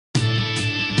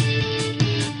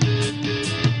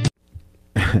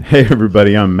Hey,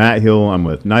 everybody. I'm Matt Hill. I'm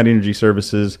with Night Energy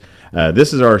Services.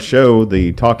 This is our show,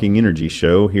 the Talking Energy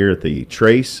Show, here at the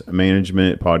Trace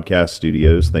Management Podcast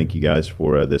Studios. Thank you guys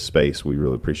for this space. We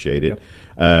really appreciate it.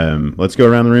 Let's go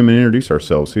around the room and introduce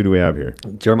ourselves. Who do we have here?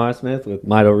 Jeremiah Smith with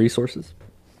Mito Resources.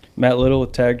 Matt Little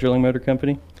with Tag Drilling Motor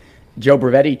Company. Joe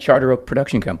Brevetti, Charter Oak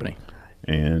Production Company.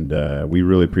 And we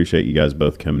really appreciate you guys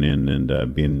both coming in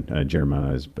and being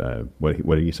Jeremiah's, what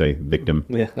do you say, victim?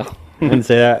 Yeah, I didn't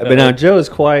say that. But now Joe is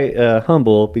quite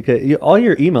humble because all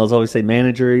your emails always say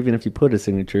manager, even if you put a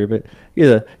signature. But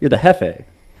you're the jefe,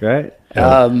 right?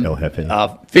 El Jefe.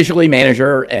 Officially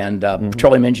manager and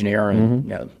petroleum engineer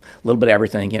and a little bit of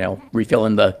everything,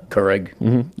 refilling the Keurig,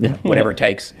 whatever it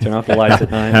takes. Turn off the lights at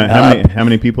night. How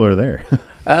many people are there?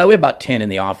 We have about 10 in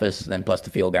the office, then plus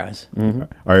the field guys.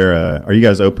 Are you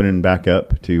guys opening back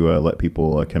up to let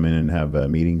people come in and have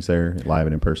meetings there, live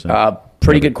and in person?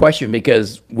 Pretty good question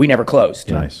because we never closed.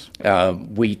 Nice.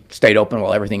 We stayed open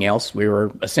while everything else. We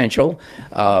were essential.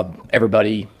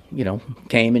 Everybody,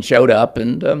 came and showed up,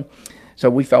 and so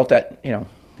we felt that,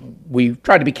 we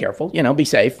tried to be careful, be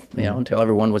safe, until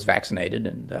everyone was vaccinated.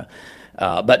 And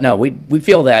but no, we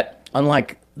feel that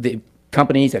unlike the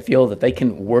companies that feel that they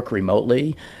can work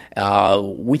remotely,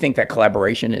 we think that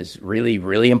collaboration is really,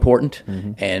 really important.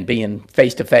 And being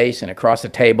face-to-face and across the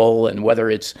table, and whether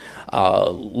it's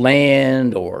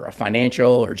land or a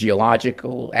financial or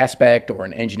geological aspect or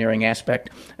an engineering aspect,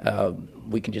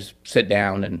 we can just sit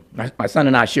down. And my son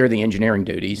and I share the engineering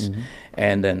duties.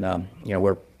 And then,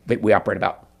 we operate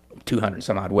about 200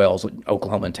 some odd wells in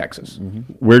Oklahoma and Texas.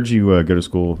 Where'd you go to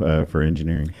school for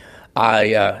engineering?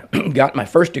 I got my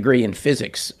first degree in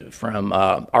physics from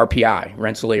RPI,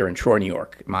 Rensselaer in Troy, New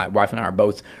York. My wife and I are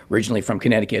both originally from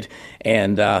Connecticut,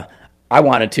 and I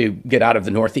wanted to get out of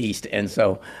the Northeast, and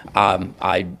so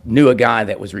I knew a guy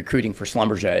that was recruiting for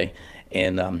Schlumberger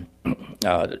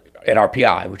at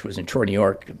RPI, which was in Troy, New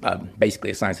York,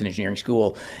 basically a science and engineering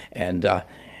school, and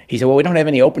he said, well, we don't have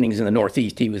any openings in the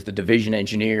Northeast. He was the division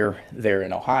engineer there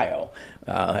in Ohio.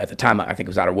 At the time, I think it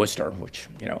was out of Worcester, which,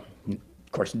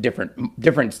 of course,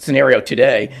 different scenario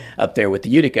today up there with the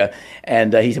Utica.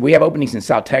 And he said, we have openings in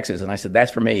South Texas. And I said,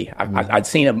 that's for me. I'd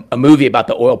seen a movie about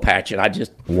the oil patch, and I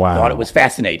just thought it was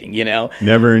fascinating,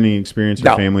 Never any experience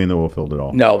or family in the oil field at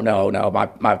all? No.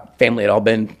 My family had all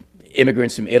been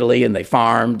immigrants from Italy, and they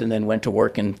farmed and then went to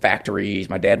work in factories.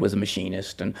 My dad was a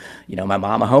machinist, and, my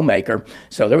mom a homemaker.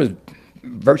 So there was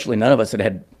virtually none of us that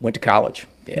had went to college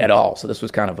at all. So this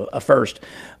was kind of a first.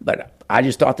 But I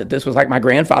just thought that this was like my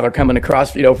grandfather coming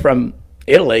across, from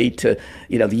Italy to,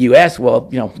 the U.S. Well,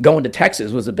 going to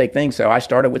Texas was a big thing. So I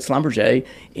started with Schlumberger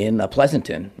in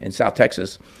Pleasanton in South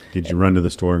Texas. Did you run to the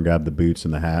store and grab the boots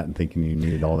and the hat and thinking you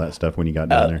needed all that stuff when you got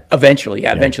down there? Eventually,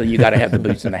 yeah. Eventually, you got to have the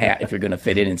boots and the hat if you're going to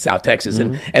fit in South Texas.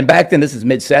 And back then, this is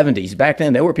mid-'70s. Back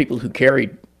then, there were people who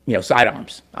carried,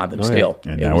 sidearms on them still.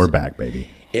 And now we're back, baby.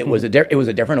 It was a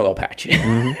different oil patch.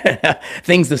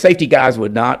 Things the safety guys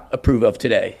would not approve of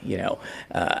today,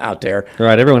 out there.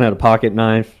 Right. Everyone had a pocket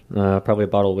knife, probably a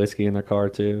bottle of whiskey in their car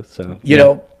too. So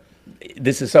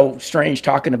this is so strange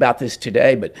talking about this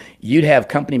today, but you'd have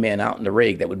company men out in the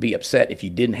rig that would be upset if you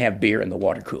didn't have beer in the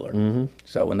water cooler.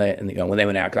 So when they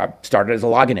went out, 'cause I started as a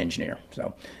logging engineer.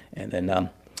 So and then.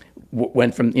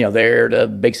 Went from there to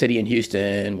big city in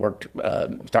Houston, worked,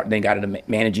 then got into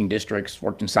managing districts,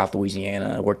 worked in South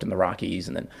Louisiana, worked in the Rockies,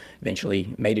 and then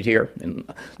eventually made it here and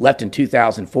left in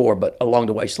 2004. But along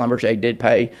the way, Schlumberger did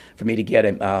pay for me to get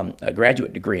a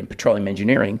graduate degree in petroleum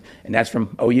engineering, and that's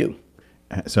from OU.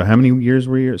 So how many years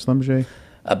were you at Schlumberger?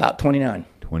 About 29.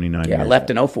 29 years. I left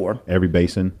in 04. Every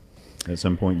basin? At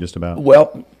some point, just about?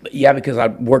 Well, yeah, because I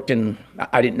didn't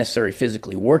necessarily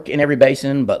physically work in every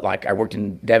basin, but like I worked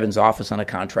in Devon's office on a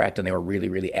contract, and they were really,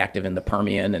 really active in the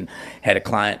Permian, and had a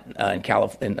client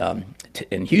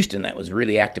in Houston that was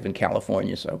really active in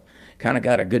California. So kind of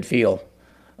got a good feel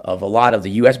of a lot of the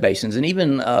U.S. basins, and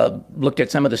even looked at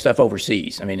some of the stuff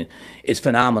overseas. I mean, it's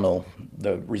phenomenal,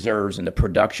 the reserves and the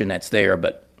production that's there,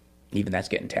 but even that's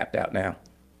getting tapped out now.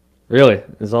 Really?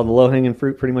 Is all the low-hanging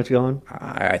fruit pretty much gone?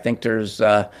 I think there's,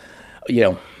 the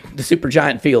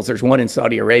supergiant fields. There's one in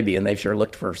Saudi Arabia, and they've sure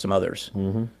looked for some others.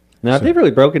 Now, have they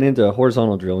really broken into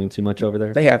horizontal drilling too much over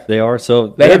there? They have. They are? So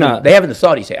they haven't, the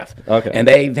Saudis have. Okay. And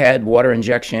they've had water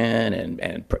injection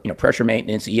and pressure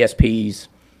maintenance, ESPs.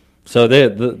 So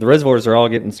the reservoirs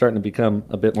are starting to become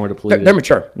a bit more depleted. They're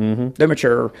mature. They're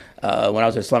mature. When I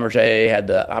was at Schlumberger, I had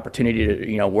the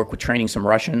opportunity to work with training some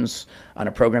Russians on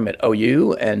a program at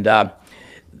OU, and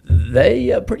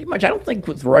they pretty much. I don't think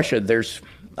with Russia there's.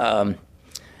 I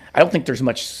don't think there's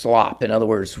much slop. In other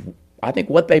words, I think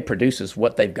what they produce is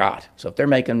what they've got. So if they're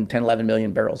making 10, 11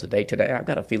 million barrels a day today, I've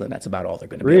got a feeling that's about all they're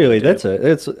going to be Really, able to do.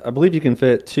 it's. I believe you can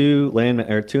fit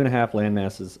 2.5 land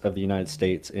masses of the United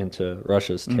States into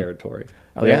Russia's territory.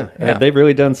 Oh, yeah. Have they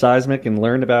really done seismic and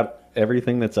learned about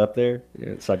everything that's up there?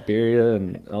 Siberia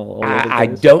and all over the I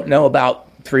place? don't know about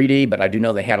 3D, but I do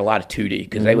know they had a lot of 2D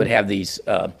because they would have these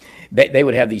they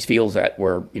would have these fields that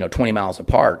were 20 miles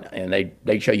apart, and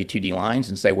they'd show you 2D lines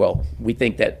and say, well, we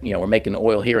think that we're making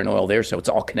oil here and oil there, so it's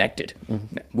all connected.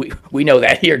 We know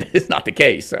that here it's not the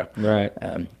case. So. Right.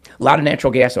 A lot of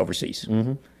natural gas overseas.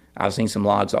 I've seen some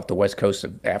logs off the west coast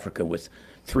of Africa with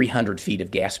 300 feet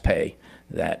of gas pay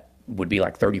that would be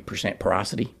like 30%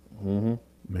 porosity. Yeah.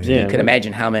 You can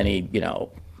imagine how many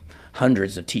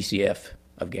hundreds of TCF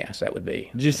of gas that would be.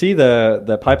 Did you see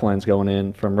the pipelines going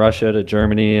in from Russia to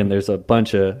Germany? And there's a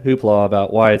bunch of hoopla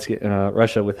about why it's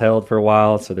Russia withheld for a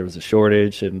while, so there was a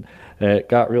shortage, and it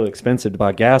got really expensive to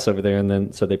buy gas over there. And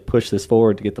then so they pushed this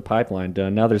forward to get the pipeline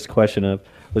done. Now there's a question of,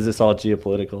 was this all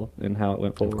geopolitical and how it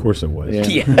went forward? Of course it was.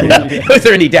 Yeah. Yeah. Was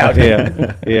there any doubt?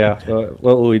 Yeah.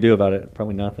 What will we do about it?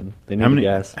 Probably nothing. They need the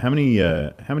gas. How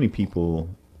many people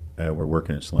were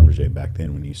working at Schlumberger back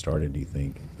then when you started? Do you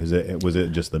think was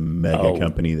it just the mega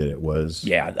company that it was?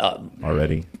 Yeah.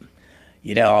 Already.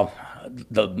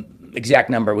 The exact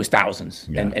number was thousands,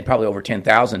 and probably over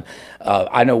 10,000.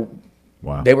 I know.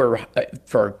 Wow. They were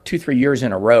for 2-3 years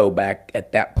in a row back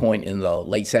at that point in the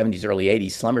late 70s, early 80s.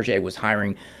 Schlumberger was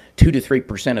hiring 2 to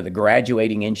 3% of the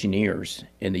graduating engineers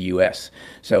in the U.S.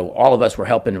 So all of us were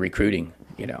helping recruiting,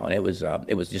 and it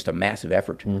was just a massive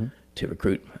effort to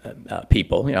recruit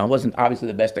people. It wasn't obviously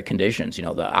the best of conditions.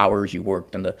 The hours you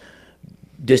worked and the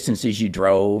distances you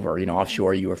drove, or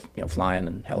offshore you were flying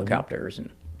in helicopters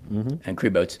and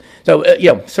crew boats. So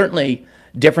certainly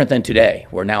different than today,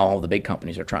 where now all the big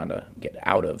companies are trying to get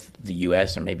out of the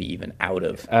U.S. or maybe even out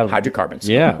of hydrocarbons.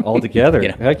 Yeah, altogether.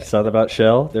 Heck, you saw that about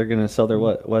Shell. They're going to sell their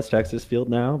West Texas field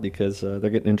now because they're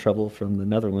getting in trouble from the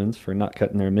Netherlands for not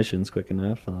cutting their emissions quick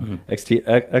enough.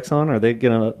 Exxon, are they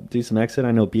going to do some exit?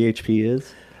 I know BHP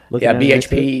is.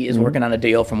 BHP is working on a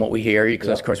deal from what we hear, because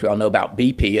of course we all know about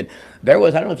BP. And there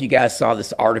was, I don't know if you guys saw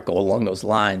this article along those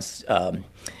lines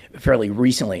fairly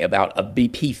recently about a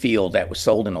BP field that was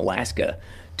sold in Alaska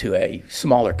to a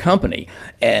smaller company.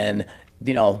 And,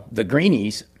 the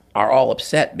greenies are all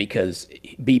upset because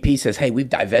BP says, hey, we've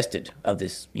divested of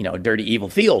this, dirty, evil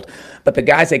field. But the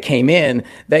guys that came in,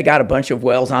 they got a bunch of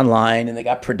wells online and they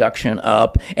got production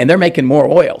up and they're making more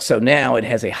oil. So now it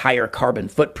has a higher carbon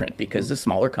footprint because the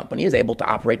smaller company is able to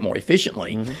operate more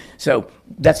efficiently. So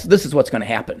this is what's going to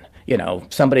happen.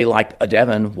 Somebody like a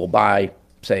Devon will buy,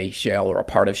 say, Shell or a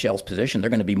part of Shell's position. They're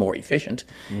going to be more efficient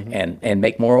and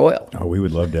make more oil. Oh, we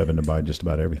would love Devon to buy just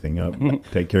about everything up.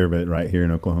 Take care of it right here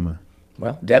in Oklahoma.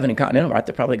 Well, Devon and Continental, right?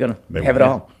 They're probably going to have it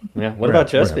all. Yeah. What about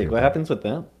Chesapeake? What happens with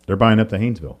them? They're buying up the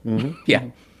Haynesville. Yeah.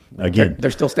 Again.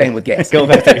 They're still staying with gas. Go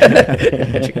back to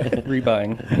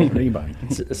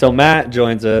Rebuying. So Matt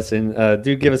joins us, and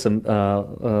do give us some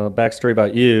backstory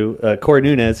about you. Corey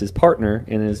Nunez, his partner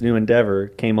in his new endeavor,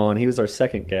 came on. He was our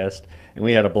second guest, and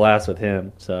we had a blast with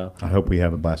him. So I hope we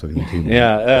have a blast with you too.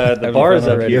 yeah, the bar's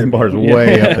up The here. bar's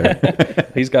way up there.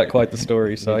 He's got quite the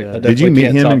story. So I Did you definitely meet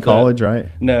can't him top in that. college, right?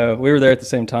 No, we were there at the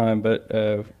same time, but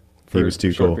He was too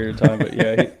a short cool. period of time. But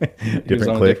yeah, he was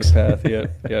Different on cliques. a different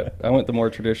path. Yeah. I went the more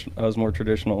traditional. I was a more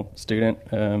traditional student.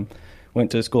 Went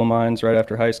to school of mines right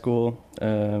after high school.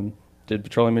 Did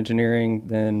petroleum engineering,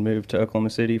 then moved to Oklahoma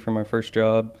City for my first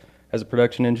job as a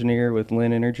production engineer with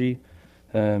Lynn Energy.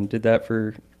 Did that for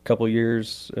a couple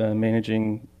years,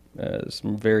 managing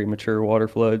some very mature water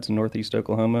floods in northeast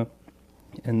Oklahoma,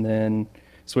 and then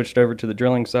switched over to the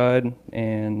drilling side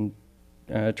and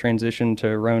transitioned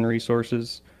to Roan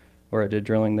Resources, where I did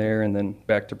drilling there, and then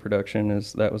back to production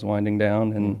as that was winding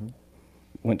down, and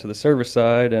went to the service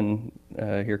side, and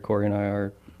here Corey and I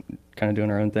are kind of doing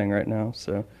our own thing right now,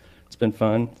 so it's been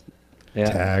fun. Yeah.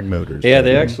 Tag Motors. Yeah,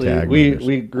 they baby. actually Tag we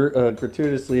Motors.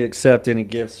 gratuitously accept any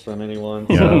gifts from anyone.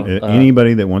 Yeah, So,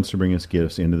 anybody that wants to bring us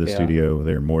gifts into the yeah. studio,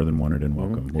 they're more than wanted and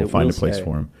welcome. We'll It find will a place say,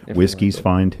 for them. if we Whiskey's want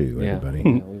fine too, yeah, everybody.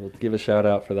 we will give a shout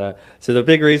out for that. So the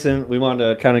big reason we wanted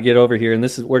to kind of get over here, and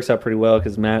works out pretty well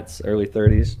because Matt's early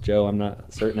 30s. Joe, I'm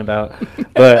not certain about,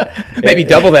 but Maybe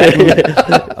double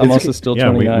that. I'm also still Yeah,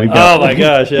 29. we've got- oh my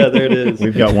gosh, yeah, there it is.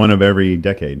 We've got one of every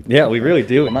decade. Yeah, we really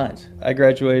do. Mines. I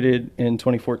graduated in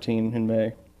 2014 in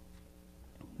May,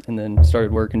 and then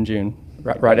started work in June.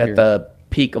 Right at here. the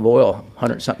peak of oil,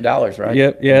 $100-something, right?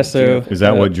 Yep. Yeah. So Is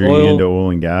that what drew you oil- into oil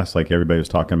and gas? Like everybody was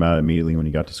talking about it immediately when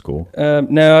you got to school?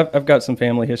 No, I've got some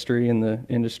family history in the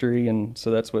industry, and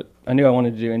so that's what I knew I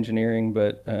wanted to do engineering.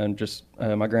 But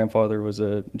my grandfather was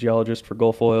a geologist for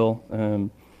Gulf Oil.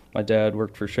 My dad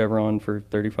worked for Chevron for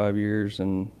 35 years,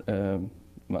 and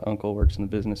my uncle works in the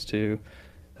business too.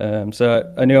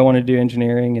 So I knew I wanted to do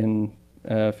engineering,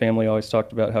 and family always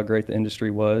talked about how great the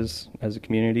industry was as a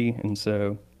community, and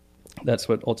so that's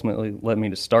what ultimately led me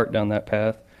to start down that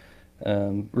path.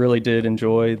 Really did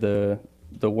enjoy the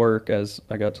work as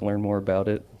I got to learn more about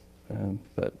it.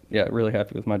 But yeah, really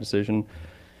happy with my decision.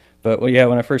 But well, yeah,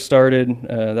 when I first started,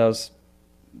 that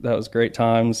was great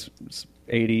times.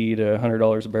 $80 to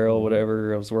 $100 a barrel,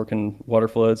 whatever. I was working water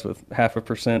floods with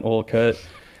 0.5% oil cut.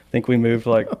 I think we moved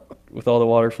with all the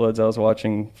water floods, I was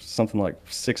watching something like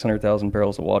 600,000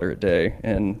 barrels of water a day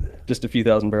and just a few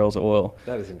thousand barrels of oil.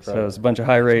 That is incredible. So it was a bunch of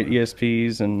high rate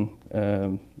ESPs and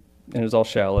it was all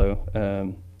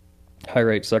shallow, high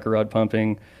rate sucker rod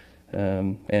pumping.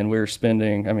 And we were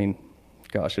spending,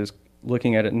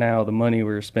 looking at it now, the money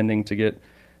we were spending to get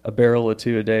a barrel or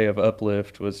two a day of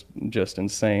uplift was just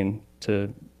insane.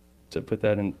 To put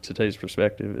that in today's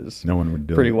perspective is No one would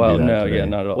do pretty it- do wild. that No, today. yeah,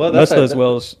 not at all. Well, Most of that's- those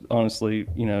wells, honestly,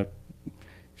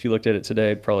 if you looked at it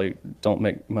today, probably don't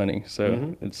make money.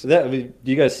 So it's Do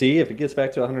you guys see if it gets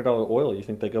back to $100 oil, you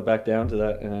think they go back down to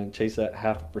that and chase that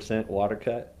 0.5% water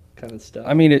cut kind of stuff?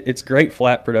 it's great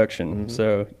flat production.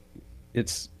 So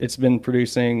it's been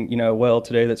producing, a well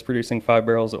today that's producing 5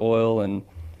 barrels of oil and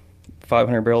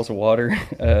 500 barrels of water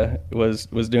was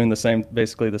doing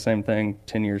basically the same thing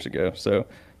 10 years ago. So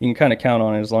you can kind of count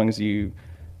on it as long as you.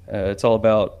 It's all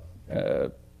about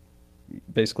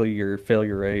basically your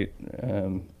failure rate,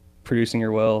 producing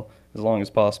your well as long as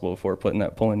possible before putting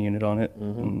that pulling unit on it.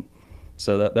 And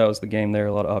so that was the game there.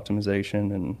 A lot of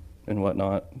optimization and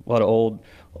whatnot. A lot of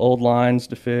old lines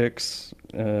to fix.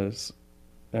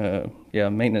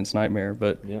 Maintenance nightmare,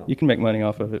 but Yeah. you can make money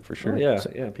off of it for sure. Oh,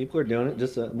 yeah, people are doing it.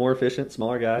 Just more efficient,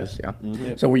 smaller guys.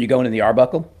 Yeah. So were you going in the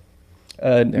Arbuckle?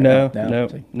 No.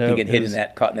 You get hit It was-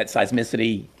 caught in that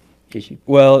seismicity issue.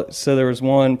 Well, so there was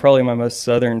one, probably my most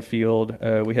southern field.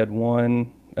 We had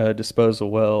one disposal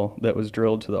well that was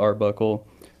drilled to the Arbuckle,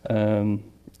 and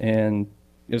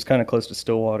it was kind of close to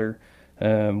Stillwater.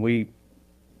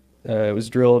 It was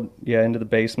drilled, into the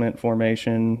basement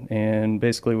formation, and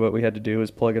basically what we had to do was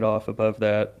plug it off above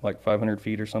that, like 500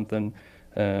 feet or something,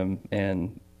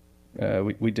 and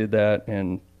we did that,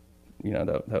 and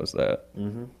that was that.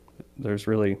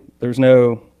 There's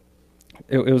no.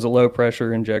 It was a low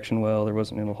pressure injection well. There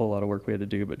wasn't a whole lot of work we had to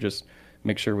do, but just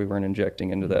make sure we weren't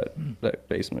injecting into that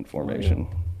basement formation.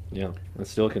 Yeah, that's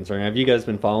still concerning. Have you guys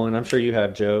been following? I'm sure you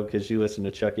have, Joe, because you listen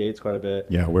to Chuck Yates quite a bit.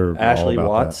 Yeah, we're Ashley all about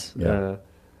Watts. that.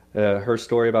 Yeah. Her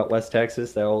story about West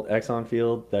Texas, that old Exxon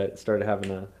field that started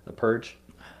having a purge.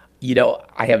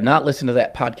 I have not listened to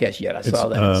that podcast yet. I saw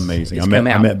that. Amazing. It's I come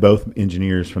out. met both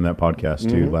engineers from that podcast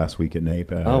too last week at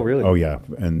NAPE. Oh, really? Oh, yeah.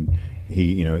 And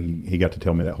he got to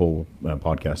tell me that whole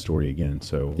podcast story again.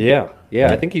 So Yeah.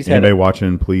 I think he's had. anybody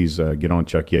watching, please get on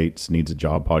Chuck Yates Needs a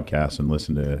Job podcast and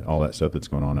listen to all that stuff that's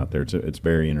going on out there. It's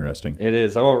very interesting. It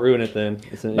is. I won't ruin it then.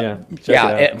 Check it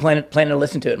out. Planning to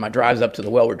listen to it. My drive's up to the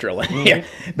well we're drilling. Yeah,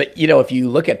 but if you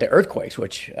look at the earthquakes,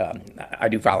 which I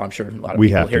do follow, I'm sure a lot of We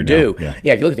people have to here now, do.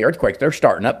 yeah. If you look at the earthquakes, they're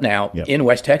starting up now Yep. in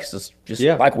West Texas, just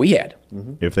Yeah. like we had.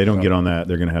 If they don't get on that,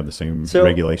 they're going to have the same So-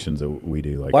 regulations that we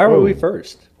do. Like, Why were whoa. we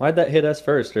first? Why'd that hit us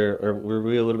first? Or were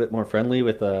we a little bit more friendly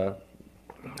with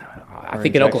I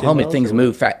think in Oklahoma wells, things or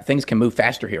move. Things can move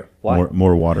faster here. why?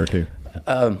 More water too?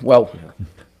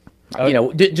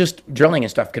 Just drilling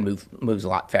and stuff moves a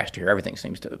lot faster here. Everything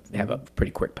seems to have a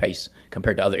pretty quick pace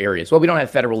compared to other areas. Well, we don't have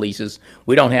federal leases.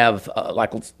 We don't have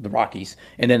like the Rockies,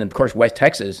 and then of course West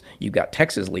Texas. You've got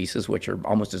Texas leases, which are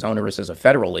almost as onerous as a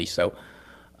federal lease. So,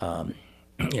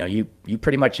 you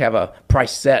pretty much have a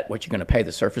price set what you're going to pay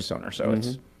the surface owner. So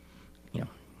it's,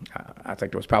 I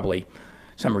think there was probably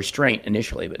some restraint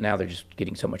initially, but now they're just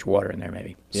getting so much water in there.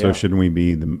 Maybe. So shouldn't we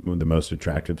be the most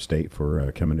attractive state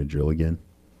for coming to drill again?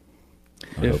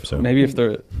 I hope so. Maybe if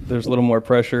there's a little more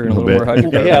pressure and a A little more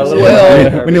little bit. hydrocarbons. Yeah, a little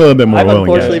Well, we need a little bit more I've oil and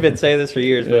unfortunately gas. been saying this for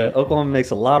years, but Oklahoma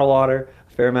makes a lot of water,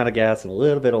 a fair amount of gas, and a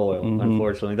little bit of oil.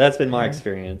 Unfortunately, that's been my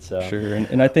experience. So. Sure,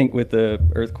 and I think with the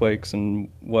earthquakes and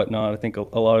whatnot, I think a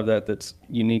lot of that's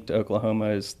unique to Oklahoma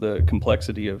is the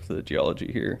complexity of the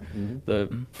geology here, the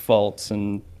faults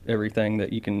and everything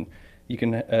that you can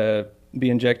be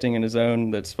injecting in a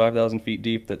zone that's 5,000 feet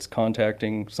deep that's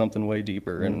contacting something way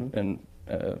deeper, and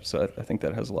So I think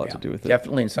that has a lot to do with it.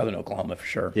 Definitely in southern Oklahoma for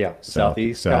sure. Yeah,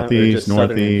 southeast, southeast,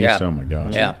 northeast. Yeah. Oh my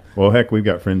gosh. Yeah. Well, heck, we've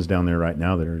got friends down there right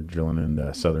now that are drilling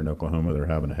in southern Oklahoma. They're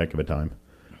having a heck of a time.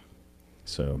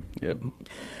 So, Yep.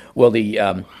 Well,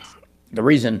 the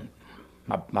reason,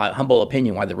 my humble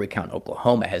opinion, why the rig count in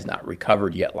Oklahoma has not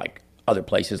recovered yet, like other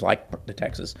places like the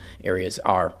Texas areas,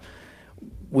 are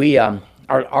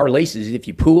our leases. If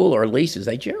you pool or leases,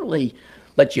 they generally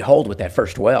let you hold with that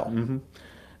first well. Mm-hmm.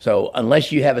 So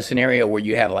unless you have a scenario where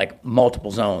you have like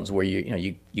multiple zones where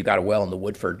you got a well in the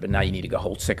Woodford, but now you need to go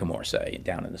hold Sycamore, say,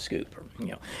 down in the Scoop, or,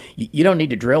 you don't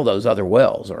need to drill those other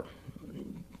wells, or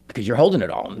because you're holding it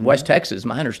all. In West Texas,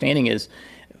 my understanding is,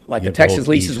 like the Texas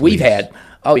leases we've had,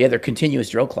 they're continuous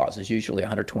drill clauses, usually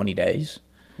 120 days.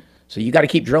 So you got to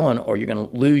keep drilling, or you're going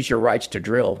to lose your rights to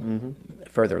drill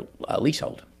further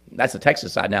leasehold. That's the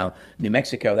Texas side. Now, New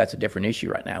Mexico, that's a different issue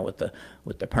right now with the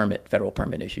federal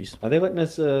permit issues. Are they letting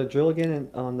us drill again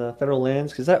on the federal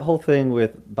lands? Because that whole thing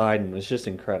with Biden was just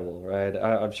incredible, right?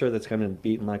 I'm sure that's kind of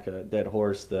beating like a dead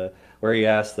horse. Where he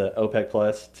asked the OPEC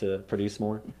Plus to produce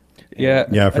more. Yeah.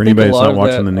 for anybody that's not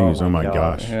watching the news, oh my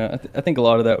gosh. Yeah, I think a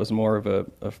lot of that was more of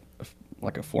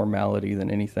a formality than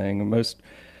anything.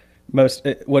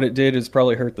 What it did is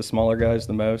probably hurt the smaller guys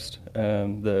the most.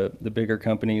 The bigger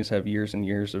companies have years and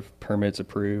years of permits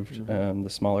approved. The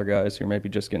smaller guys who are maybe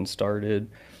just getting started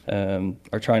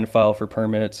are trying to file for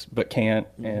permits but can't.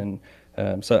 And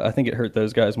so I think it hurt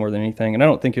those guys more than anything. And I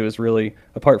don't think it was really,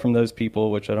 apart from those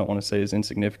people, which I don't want to say is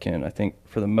insignificant, I think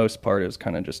for the most part it was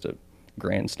kind of just a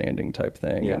grandstanding type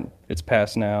thing. Yeah. And it's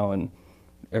past now, and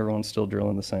everyone's still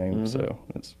drilling the same. So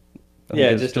it's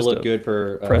just to look good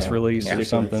for press release or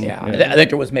something. Yeah. I think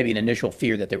there was maybe an initial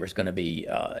fear that there was going to be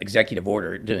executive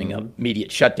order doing an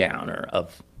immediate shutdown or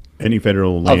of any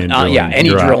federal land drilling. Any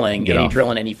you're out. drilling, Get any off.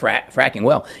 drilling, any fracking.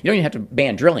 Well, you don't even have to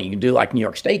ban drilling. You can do like New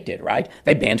York State did, right?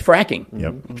 They banned fracking.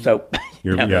 Yep. So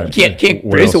You're- you yeah. can't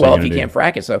What produce else a are well you if you gonna can't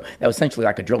frack it. So that was essentially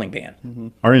like a drilling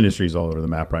ban. Our industry's all over the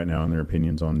map right now in their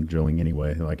opinions on drilling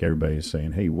anyway. Like everybody's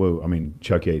saying, hey, whoa. I mean,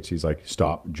 Chuck Yates, he's like,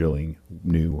 stop drilling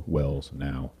new wells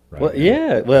now. Right Well, now.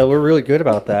 yeah. Well, we're really good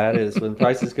about that. Is when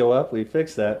prices go up, we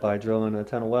fix that by drilling a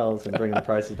ton of wells and bringing the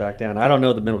prices back down. I don't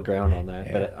know the middle ground on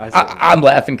that, but I'm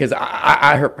laughing because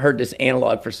I heard this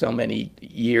analog for so many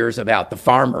years about the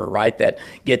farmer, right, that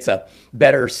gets a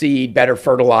better seed, better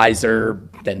fertilizer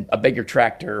than a bigger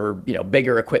tractor, or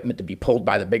bigger equipment to be pulled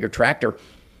by the bigger tractor.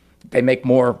 They make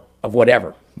more of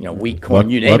whatever, wheat, corn,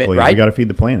 you name Luckily, it, right? we got to feed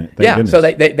the planet. Thank goodness. So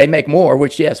they make more,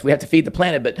 which, yes, we have to feed the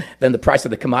planet, but then the price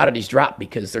of the commodities drop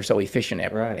because they're so efficient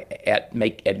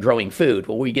at growing food.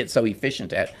 Well, we get so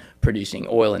efficient at producing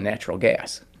oil and natural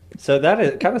gas. So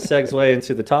that kind of segues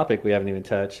into the topic we haven't even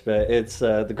touched, but it's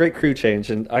the Great Crew Change.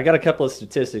 And I got a couple of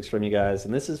statistics from you guys,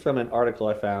 and this is from an article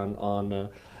I found on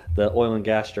the Oil and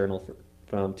Gas Journal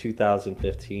from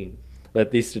 2015. But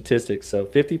these statistics, so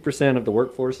 50% of the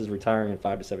workforce is retiring in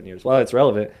 5 to 7 years. Well, it's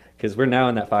relevant because we're now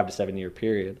in that 5 to 7 year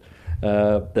period.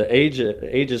 The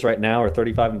ages right now are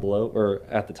 35 and below, or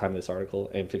at the time of this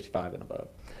article, and 55 and above.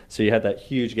 So you had that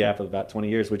huge gap of about 20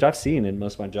 years, which I've seen in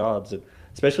most of my jobs, and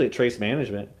especially at Trace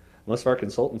Management. Most of our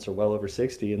consultants are well over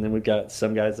 60, and then we've got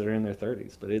some guys that are in their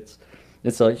 30s. But it's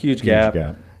a huge gap.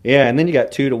 Yeah, and then you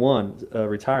got 2 to 1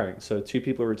 retiring. So 2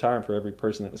 people are retiring for every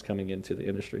person that was coming into the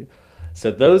industry. So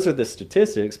those are the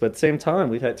statistics, but at the same time,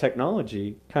 we've had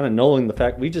technology kind of nulling the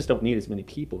fact we just don't need as many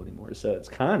people anymore. So it's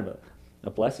kind of a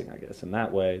blessing, I guess, in that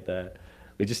way, that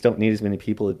we just don't need as many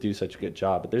people to do such a good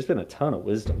job. But there's been a ton of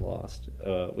wisdom lost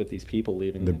with these people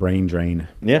leaving. The brain drain.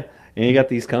 Yeah, and you got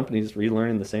these companies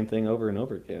relearning the same thing over and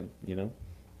over again,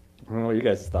 I don't know what you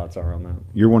guys' thoughts are on that.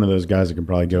 You're one of those guys that can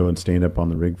probably go and stand up on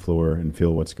the rig floor and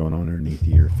feel what's going on underneath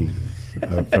your feet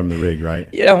from the rig, right?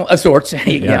 Of sorts. After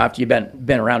you've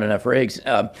been around enough rigs.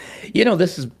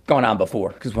 This has gone on before,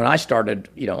 because when I started,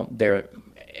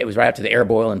 it was right after the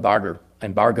Arab oil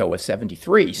embargo of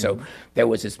 73. So there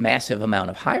was this massive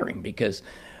amount of hiring, because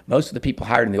most of the people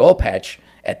hired in the oil patch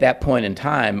at that point in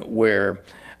time were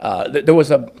there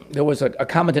was a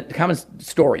common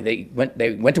story. They went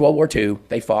to World War II.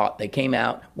 They fought. They came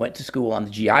out, went to school on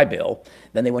the GI Bill.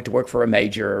 Then they went to work for a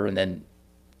major, and then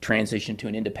transitioned to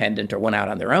an independent or went out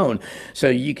on their own. So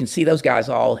you can see those guys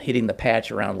all hitting the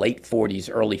patch around late 40s,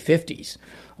 early 50s.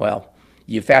 Well,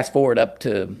 you fast forward up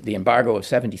to the embargo of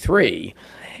 73,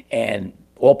 and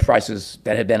oil prices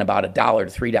that had been about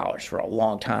 $1 to $3 for a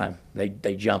long time,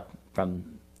 they jumped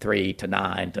from 3 to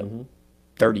 9 to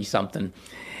 30 something.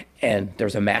 And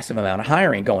there's a massive amount of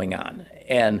hiring going on.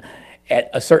 And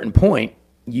at a certain point,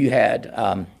 you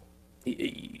had,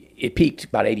 it peaked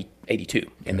about 82,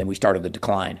 and then we started the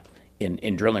decline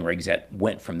in drilling rigs that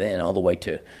went from then all the way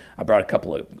to, I brought a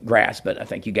couple of graphs, but I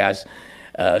think you guys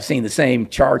seen the same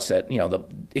charts that,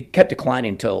 it kept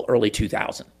declining until early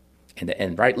 2000.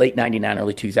 And right late 99,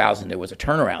 early 2000, there was a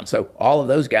turnaround. So all of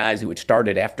those guys who had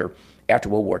started after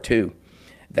World War II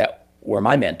that were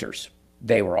my mentors,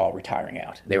 they were all retiring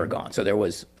out. They were gone. So there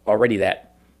was already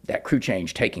that crew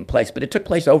change taking place, but it took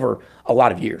place over a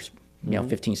lot of years,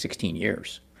 15, 16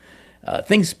 years.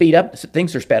 Things speed up.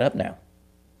 Things are sped up now.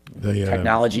 The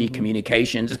Technology,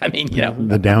 communications. I mean,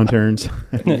 the downturns,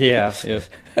 Yeah.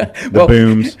 the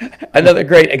booms. Another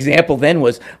great example then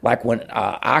was like when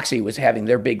Oxy was having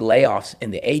their big layoffs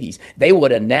in the 80s. They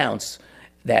would announce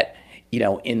that,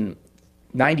 in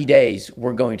 90 days,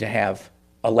 we're going to have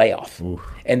a layoff. Oof.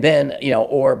 And then,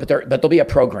 but there'll be a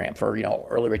program for,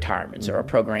 early retirements or a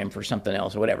program for something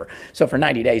else or whatever. So for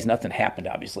 90 days, nothing happened,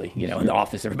 obviously. In the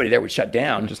office, everybody there would shut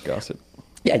down. Just gossip.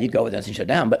 Yeah, you'd go with us and shut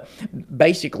down. But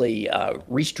basically,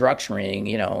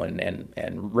 restructuring,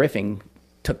 and riffing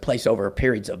took place over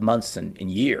periods of months and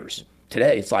years.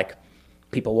 Today, it's like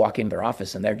people walk into their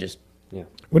office and they're just... Yeah.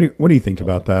 What do you think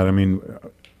about that? I mean,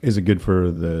 is it good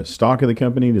for the stock of the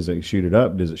company? Does it shoot it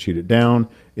up? Does it shoot it down?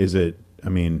 Is it... I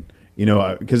mean,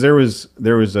 because there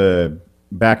was a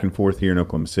back and forth here in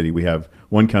Oklahoma City. We have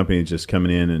one company just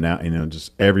coming in and out,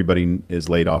 just everybody is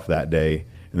laid off that day.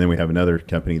 And then we have another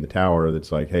company, the Tower,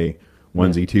 that's like, hey,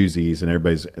 onesie, twosies, and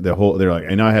everybody's they're like,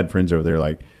 and I had friends over there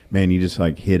like, man, you just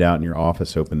like hid out in your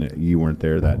office hoping that you weren't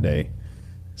there that day.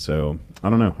 So I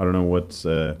don't know what's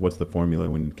the formula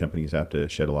when companies have to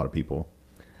shed a lot of people.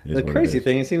 The crazy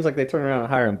thing, it seems like they turn around and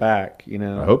hire them back,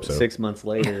 I hope so. 6 months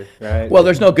later, right? Well,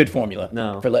 there's no good formula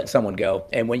No. for letting someone go.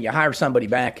 And when you hire somebody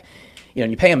back,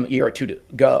 and you pay them a year or two to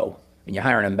go, and you're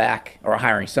hiring them back or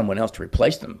hiring someone else to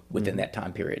replace them within that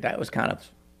time period, that was kind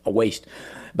of a waste.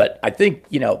 But I think,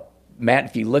 Matt,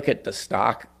 if you look at the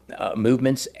stock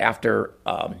movements after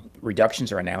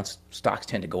reductions are announced, stocks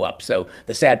tend to go up. So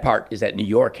the sad part is that New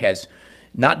York has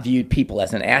not viewed people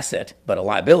as an asset, but a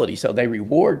liability. So they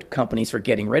reward companies for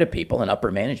getting rid of people, and upper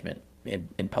management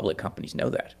in public companies know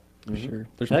that. For sure.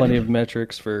 There's plenty of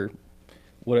metrics for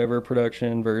whatever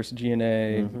production versus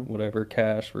G&A, whatever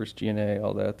cash versus G&A,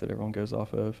 all that everyone goes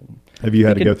off of. And have you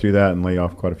had to go through that and lay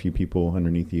off quite a few people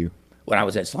underneath you? When I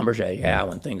was at Schlumberger,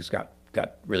 when things got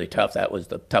really tough, that was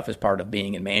the toughest part of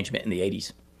being in management in the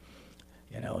 80s.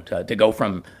 To go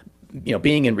from,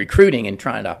 being in recruiting and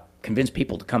trying to convince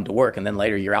people to come to work, and then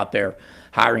later you're out there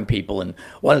hiring people. And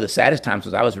one of the saddest times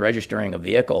was I was registering a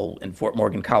vehicle in Fort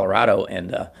Morgan, Colorado,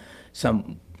 and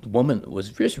some woman was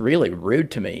just really rude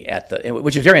to me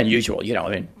which is very unusual.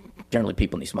 Generally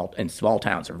people in small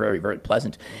towns are very, very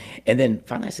pleasant. And then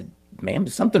finally I said, ma'am,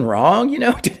 is something wrong?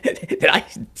 Did I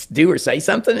do or say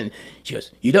something? And she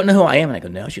goes, you don't know who I am? And I go,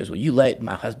 no. She goes, well, you let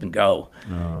my husband go.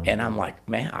 Oh. And I'm like,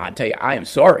 man, I tell you, I am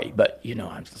sorry. But,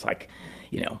 I'm just like,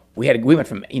 we went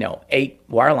from, 8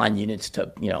 wireline units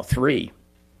to, 3.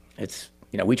 It's,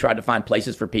 we tried to find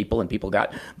places for people, and people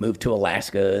got moved to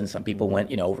Alaska, and some people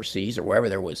went, overseas or wherever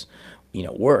there was,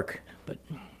 work. But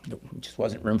there just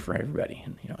wasn't room for everybody.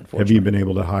 And, unfortunately. Have you been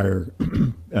able to hire?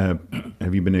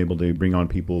 Have you been able to bring on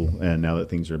people? And now that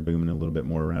things are booming a little bit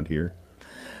more around here.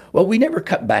 Well, we never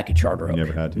cut back at Charter Oak. You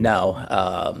never had to.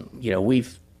 No,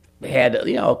 we've had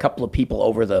a couple of people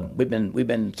over we've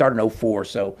been starting in 2004,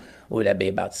 so would that be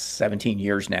about 17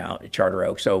 years now at Charter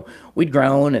Oak. So we'd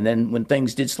grown, and then when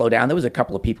things did slow down, there was a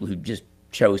couple of people who just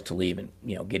chose to leave and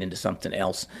get into something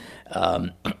else.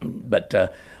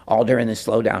 But all during this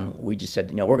slowdown, we just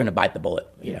said, we're going to bite the bullet,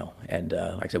 And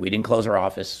like I said, we didn't close our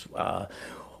office.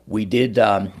 We did.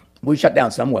 We shut down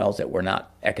some wells that were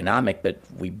not economic, but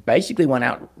we basically went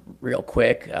out real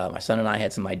quick. My son and I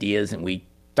had some ideas, and we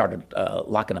started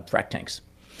locking up frac tanks.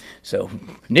 So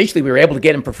initially, we were able to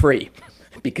get them for free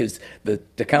because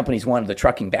the companies wanted the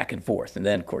trucking back and forth. And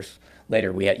then, of course,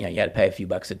 later we had you had to pay a few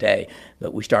bucks a day.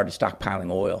 But we started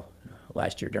stockpiling oil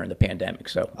last year during the pandemic.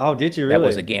 So did you really? That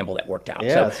was a gamble that worked out.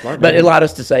 Yeah, so, smart. But it allowed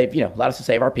us to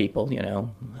save, our people.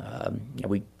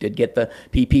 We did get the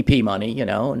PPP money.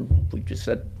 And we just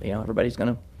said, everybody's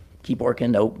going to keep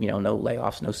working. No, no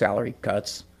layoffs, no salary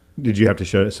cuts. Did you have to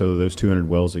shut it? So those 200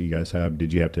 wells that you guys have,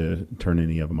 did you have to turn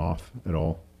any of them off at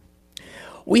all?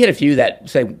 We had a few that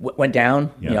went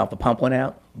down. If the pump went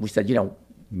out, we said,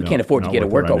 we can't afford to get a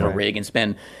workover rig and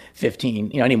spend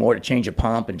 15, anymore to change a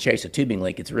pump and chase a tubing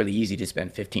leak. It's really easy to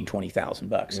spend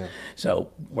 $15,000-$20,000. Yeah.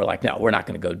 So we're like, no, we're not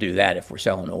going to go do that if we're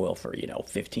selling oil for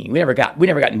 15. We never got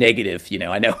negative.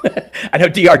 I know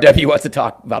DRW wants to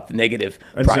talk about the negative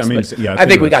price. I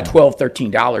think we got $12,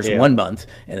 $13 one month,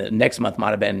 and the next month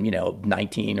might have been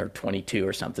 19 or 22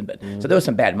 or something. But so there was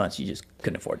some bad months you just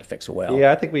couldn't afford to fix a well.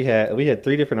 Yeah, I think we had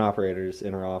 3 different operators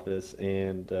in our office,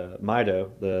 and Mido,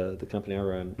 the company I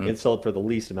run, it sold for the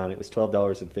least amount. It was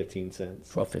 $12.15.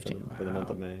 $12.15 for the month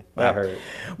of May. That hurt.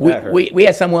 We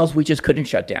had some wells we just couldn't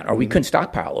shut down, or we couldn't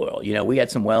stockpile oil. We had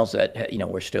some wells that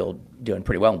we're still doing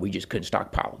pretty well, and we just couldn't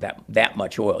stockpile that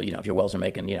much oil. If your wells are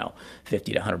making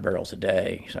 50 to 100 barrels a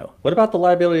day. So what about the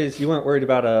liabilities? You weren't worried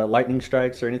about lightning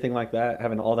strikes or anything like that,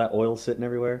 having all that oil sitting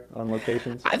everywhere on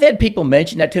locations? I've had people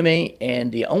mention that to me,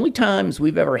 and the only times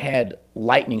we've ever had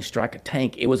lightning strike a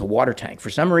tank, it was a water tank. For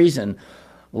some reason,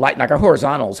 like our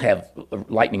horizontals have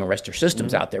lightning arrestor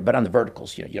systems out there, but on the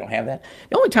verticals, you don't have that.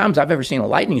 The only times I've ever seen a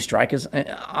lightning strike is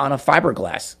on a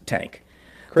fiberglass tank.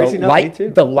 Crazy enough, me too.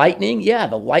 The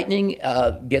lightning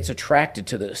gets attracted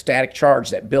to the static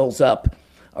charge that builds up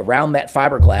around that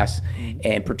fiberglass,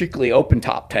 and particularly open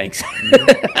top tanks,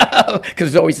 because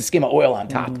there's always a skim of oil on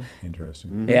top.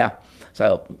 Interesting. Yeah.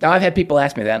 So I've had people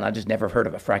ask me that, and I just never heard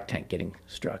of a frac tank getting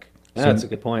struck. That's a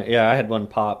good point. Yeah, I had one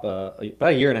pop about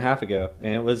a year and a half ago,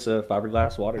 and it was a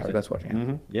fiberglass water tank. Fiberglass water,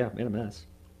 yeah. Yeah, made a mess.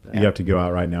 Yeah. You have to go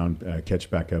out right now and catch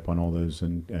back up on all those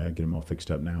and get them all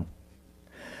fixed up now.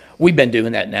 We've been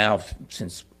doing that now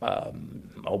since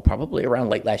probably around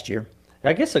late last year.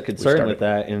 I guess a concern with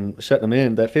that and shutting them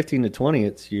in, that 15 to 20,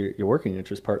 it's your working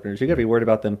interest partners. You got to be worried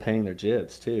about them paying their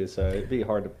jibs too. So it'd be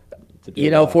hard to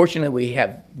do. Fortunately, we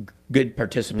have good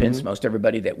participants. Most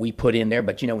everybody that we put in there.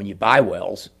 But when you buy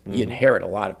wells, you inherit a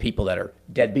lot of people that are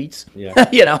deadbeats.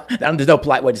 Yeah. There's no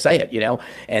polite way to say it.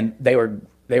 And they were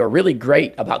really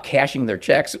great about cashing their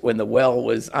checks when the well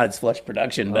was on its flush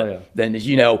production. But then, as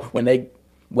you know, when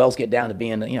wells get down to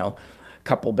being a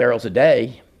couple barrels a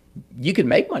day, you can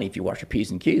make money if you wash your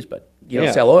P's and Q's, but you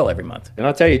don't sell oil every month. And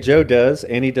I'll tell you, Joe does,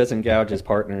 and he doesn't gouge his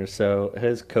partners. So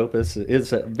his COPUS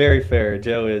is very fair.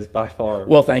 Joe is by far.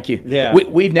 Well, thank you. Yeah,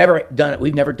 we've never done it.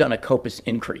 We've never done a COPUS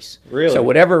increase. Really? So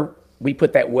whatever we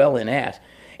put that well in at,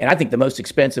 and I think the most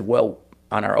expensive well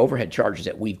on our overhead charges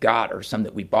that we've got are some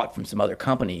that we bought from some other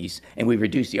companies, and we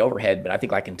reduced the overhead. But I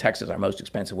think like in Texas, our most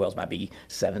expensive wells might be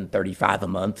 $735 a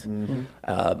month.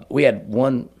 We had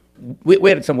one. We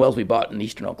had some wells we bought in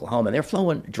eastern Oklahoma, and they're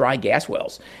flowing dry gas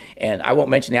wells. And I won't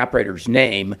mention the operator's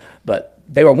name, but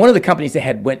they were one of the companies that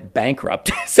had went bankrupt.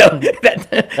 So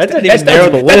that doesn't even narrow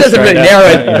the list. That doesn't really narrow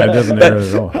it. Yeah, it doesn't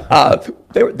narrow it at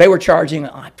all. They were charging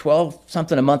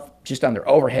 $12-something a month just on their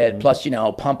overhead, plus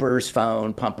pumpers,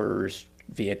 phone, pumpers,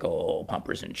 vehicle,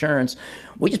 pumpers, insurance.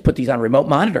 We just put these on remote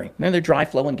monitoring. And they're dry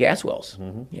flowing gas wells.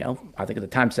 I think at the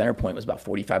time Center Point was about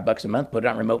 $45 a month. Put it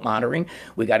on remote monitoring.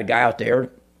 We got a guy out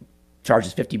there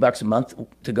charges $50 a month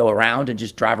to go around and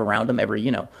just drive around them every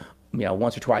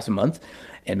once or twice a month,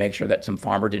 and make sure that some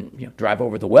farmer didn't drive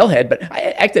over the wellhead. But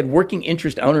I actually had working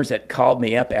interest owners that called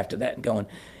me up after that and going,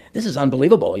 "This is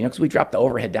unbelievable," because we dropped the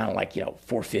overhead down to like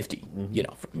 $450,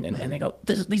 and they go,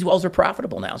 "These wells are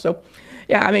profitable now." So,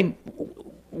 yeah, I mean,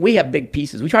 we have big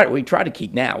pieces. We try to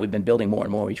keep now. We've been building more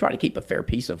and more. We try to keep a fair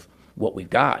piece of what we've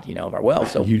got, of our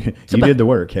wells. So you did the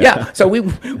work. Yeah. So we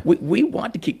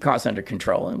want to keep costs under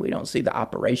control, and we don't see the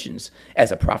operations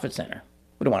as a profit center.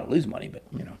 We don't want to lose money, but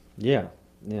Yeah.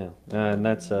 And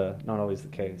that's not always the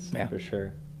case, for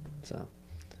sure. So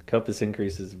COPUS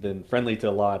increases have been friendly to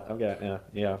a lot. I've got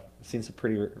I've seen some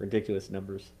pretty ridiculous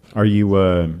numbers. Are you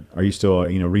still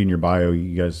reading your bio?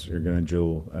 You guys are going to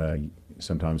drill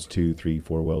sometimes 2, 3,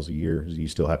 4 wells a year. Do you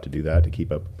still have to do that to keep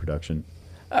up production?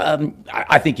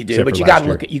 I think you do, but you got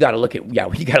to look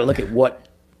at what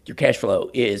your cash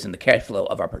flow is and the cash flow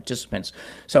of our participants.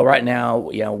 So right now,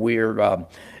 we're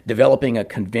developing a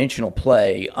conventional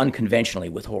play unconventionally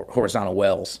with horizontal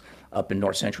wells up in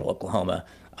north central Oklahoma.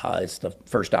 It's the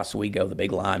first Oswego, the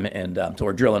Big Lime, and so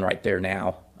we're drilling right there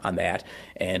now on that,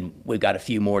 and we've got a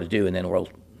few more to do, and then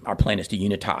our plan is to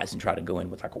unitize and try to go in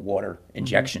with like a water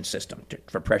injection system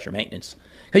for pressure maintenance.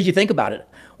 Because you think about it,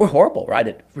 we're horrible, right,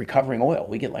 at recovering oil.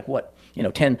 We get like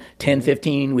 10,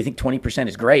 15, we think 20%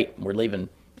 is great. We're leaving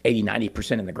 80,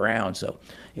 90% in the ground. So,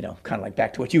 kind of like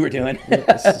back to what you were doing.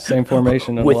 It's the same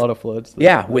formation in a lot of floods.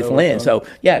 With Lynn. So,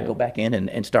 go back in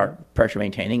and start pressure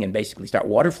maintaining and basically start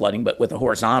water flooding, but with a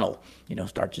horizontal,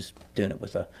 start just doing it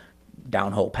with a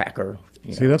downhole packer.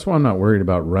 See, that's why I'm not worried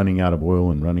about running out of oil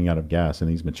and running out of gas in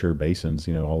these mature basins.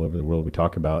 All over the world, we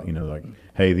talk about, like,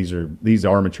 hey, these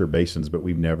are mature basins, but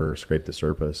we've never scraped the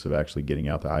surface of actually getting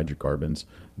out the hydrocarbons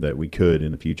that we could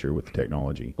in the future with the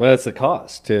technology. Well, it's the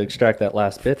cost to extract that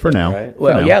last bit For now. right?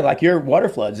 Well, yeah, like your water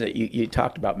floods that you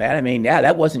talked about, Matt. I mean, yeah,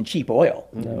 that wasn't cheap oil.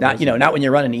 Not when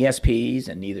you're running ESPs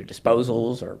and either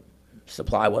disposals or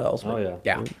supply wells. Oh, yeah.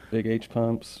 Yeah. Big H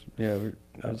pumps. Yeah, it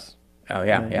was. Oh,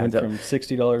 yeah. It Yeah. went from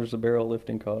 $60 a barrel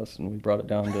lifting costs, and we brought it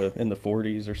down to in the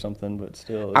 40s or something. But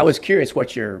still, I was curious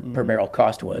what your per barrel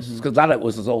cost was, because a lot of it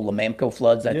was those old Lamamco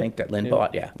floods, I think, that Lynn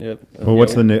bought. Yeah. Yep. Well,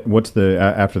 what's the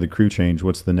after the crew change?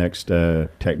 What's the next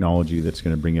technology that's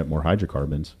going to bring up more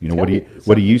hydrocarbons? What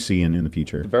do you see in the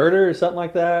future? Inverter or something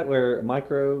like that, where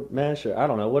micro mesh, or I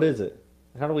don't know, what is it?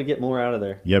 How do we get more out of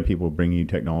there? You have people bring you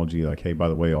technology like, hey, by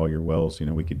the way, all your wells,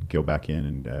 we could go back in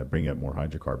and bring up more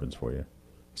hydrocarbons for you.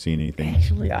 Seen anything?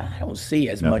 Actually, I don't see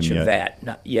as much Nothing of that.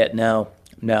 Not yet, no.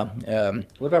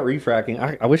 What about refracking?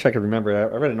 I wish I could remember.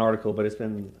 I read an article, but it's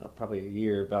been probably a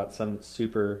year, about some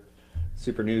super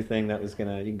new thing that was you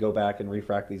can go back and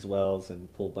refract these wells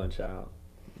and pull a bunch out.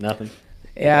 Nothing.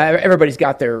 Yeah, everybody's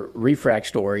got their refract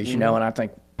stories, and I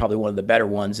think probably one of the better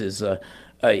ones is a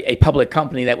public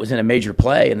company that was in a major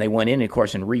play, and they went in, of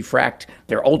course, and refract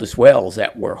their oldest wells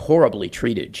that were horribly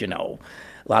treated. A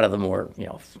lot of them were,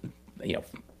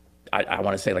 I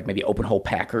want to say like maybe open hole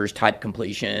packers type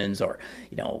completions, or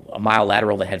a mile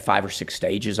lateral that had 5 or 6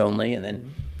 stages only, and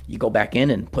then you go back in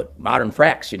and put modern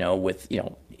fracs,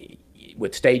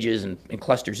 with stages and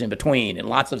clusters in between and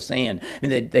lots of sand. I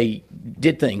mean, they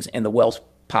did things and the wells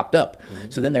popped up.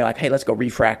 So then they're like, hey, let's go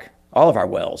refrac all of our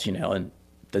wells, and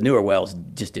the newer wells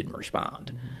just didn't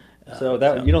respond. So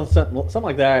something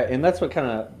like that, and that's what kind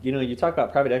of you talk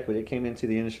about private equity. It came into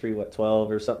the industry 12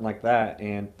 or something like that,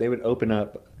 and they would open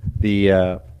up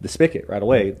the spigot right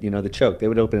away. The choke. They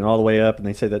would open it all the way up, and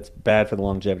they say that's bad for the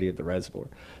longevity of the reservoir.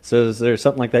 So is there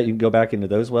something like that you can go back into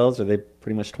those wells, or are they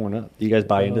pretty much torn up? Do you guys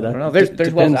buy into that? I don't know.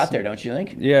 There's wells out there, don't you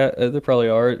think? Yeah, there probably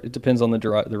are. It depends on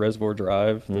the reservoir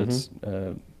drive that's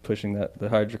pushing the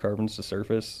hydrocarbons to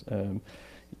surface.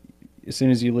 As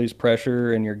soon as you lose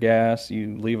pressure in your gas,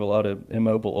 you leave a lot of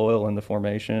immobile oil in the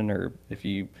formation, or if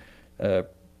you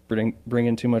bring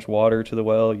in too much water to the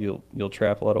well, you'll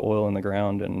trap a lot of oil in the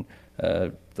ground, and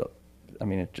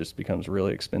it just becomes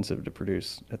really expensive to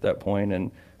produce at that point,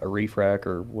 and a refrac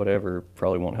or whatever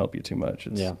probably won't help you too much.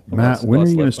 Matt, when are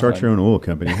you going to start your own oil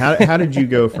company? How did you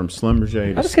go from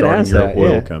Schlumberger to starting your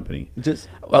oil company? Well,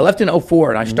 I left in 2004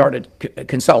 and I started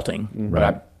consulting, but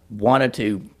I wanted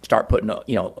to start putting,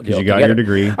 because you got your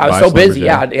degree. I was so busy.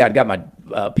 Yeah, I got my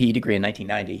PE degree in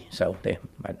 1990, so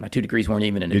my 2 degrees weren't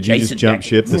even in adjacent. Did you just jump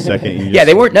ship the second you? Yeah,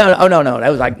 they weren't. No. That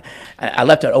was like I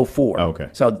left at 2004. Oh, okay.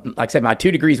 So, like I said, my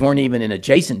 2 degrees weren't even in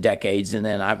adjacent decades, and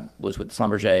then I was with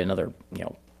Schlumberger another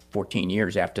 14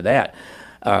 years after that.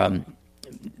 I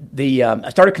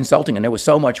started consulting, and there was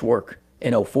so much work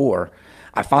in 2004.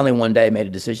 I finally one day made a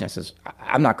decision. I says,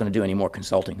 I'm not going to do any more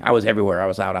consulting. I was everywhere. I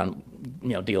was out on,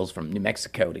 deals from New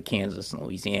Mexico to Kansas and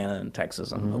Louisiana and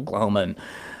Texas and Oklahoma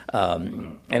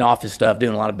and office stuff,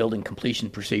 doing a lot of building completion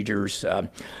procedures. And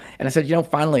I said,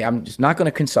 finally, I'm just not going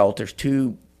to consult. There's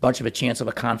too much of a chance of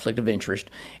a conflict of interest.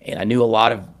 And I knew a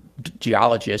lot of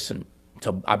geologists, and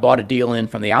so I bought a deal in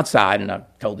from the outside. And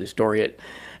I've told this story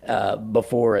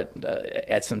before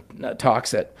at some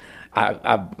talks that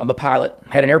I'm a pilot,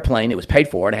 had an airplane, it was paid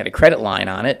for, and I had a credit line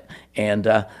on it, and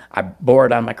I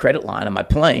borrowed on my credit line on my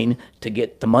plane to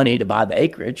get the money to buy the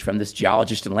acreage from this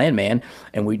geologist and landman,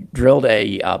 and we drilled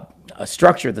a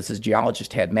structure that this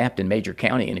geologist had mapped in Major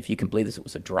County, and if you can believe this, it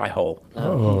was a dry hole.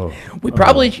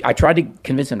 I tried to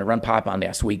convince him to run pipe on the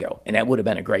Oswego, and that would have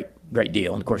been a great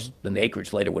deal, and of course, then the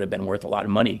acreage later would have been worth a lot of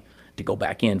money to go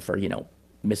back in for,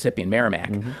 Mississippi and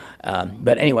Merrimack.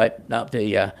 But anyway,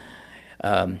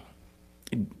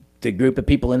 the group of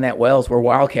people in that wells were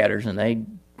wildcatters, and they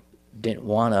didn't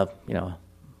want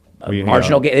they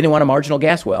didn't want a marginal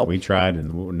gas well. We tried,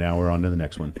 and now we're on to the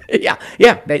next one. Yeah.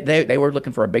 They were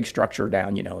looking for a big structure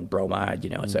down, in bromide,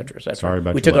 et cetera, et cetera. Sorry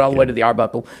about we took it all the way to the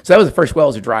Arbuckle. So that was the first well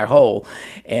as a dry hole,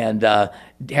 and had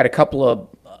a couple of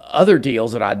other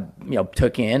deals that I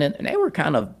took in, and they were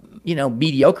kind of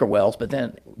mediocre wells. But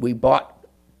then we bought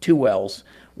 2 wells.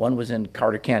 One was in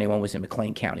Carter County, one was in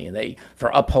McLean County, and they,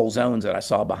 for uphole zones that I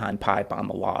saw behind pipe on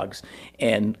the logs,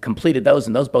 and completed those,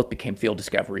 and those both became field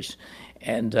discoveries.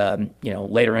 And,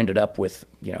 later ended up with,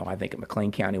 I think at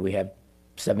McLean County we had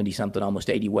 70-something, almost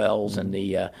 80 wells, and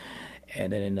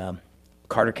then in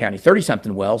Carter County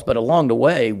 30-something wells. But along the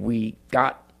way, we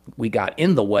got we got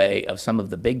in the way of some of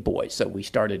the big boys. So we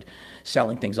started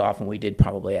selling things off, and we did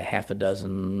probably a half a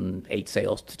dozen, 8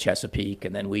 sales to Chesapeake,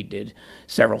 and then we did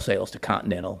several sales to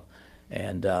Continental,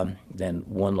 and then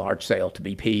one large sale to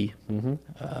BP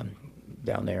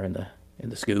down there in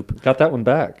the Scoop. Got that one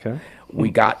back, huh? We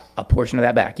got a portion of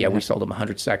that back. Yeah, we sold them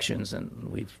 100 sections, and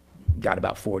we've got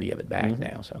about 40 of it back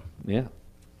now. So Yeah.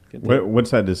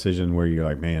 What's that decision where you're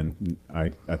like, man,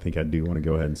 I think I do want to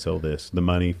go ahead and sell this? The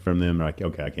money from them, like,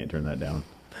 okay, I can't turn that down.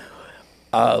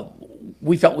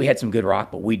 We felt we had some good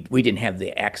rock, but we didn't have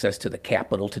the access to the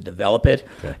capital to develop it.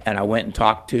 Okay. And I went and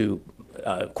talked to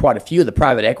quite a few of the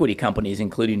private equity companies,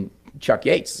 including Chuck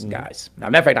Yates guys. Now,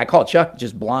 matter of fact, I called Chuck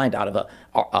just blind out of a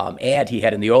ad he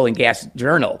had in the Oil and Gas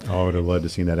Journal. Oh, I would have loved to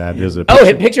seen that ad. There's a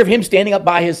A picture of him standing up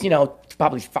by his,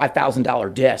 probably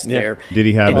 $5,000 desk there. Did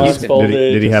he have in his, Houston.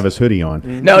 did he have his hoodie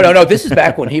on? No. This is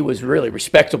back when he was really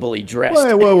respectably dressed.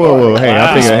 Whoa! Hey,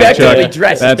 I think Respectably Chuck,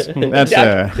 dressed. That's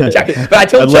Chuck, but I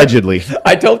told allegedly.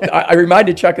 Chuck, I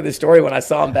reminded Chuck of the story when I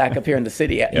saw him back up here in the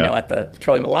city, at the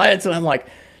Petroleum Alliance, and I'm like,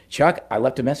 Chuck, I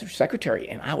left a message for secretary,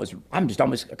 and I'm just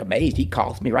almost like amazed. He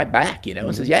calls me right back,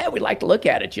 and says, yeah, we'd like to look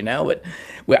at it,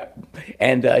 but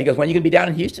he goes, when are you going to be down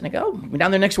in Houston? I go, we're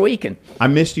down there next week. And I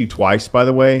missed you twice, by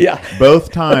the way. Yeah.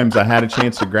 Both times I had a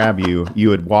chance to grab you.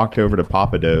 You had walked over to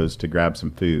Papa Do's to grab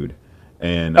some food.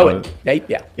 And Nate,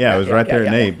 I was right there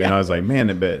at Nate, yeah. and I was like,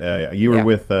 man, but you were Yeah.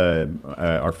 with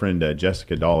our friend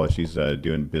Jessica Dalla. She's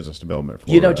doing business development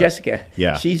for Jessica.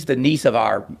 Yeah. She's the niece of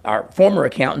our former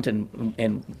accountant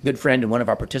and good friend and one of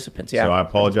our participants. Yeah. So I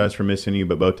apologize for missing you,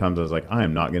 but both times I was like, I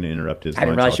am not going to interrupt his I didn't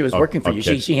lunch. realize she was working for you.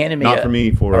 She handed me not for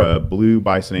me, for Blue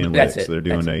Bison That's Analytics. it. They're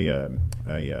doing a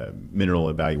mineral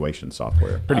evaluation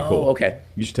software. Pretty cool. Okay.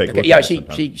 You should take a Okay. look Yeah, at it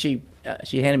sometime.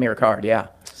 she handed me her card. Yeah.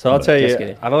 So I'll tell you, Jessica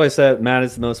did. I've always said Matt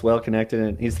is the most well-connected,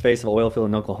 and he's the face of oil field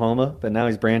in Oklahoma, but now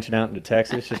he's branching out into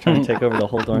Texas, just trying to take over the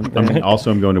whole darn thing. Also,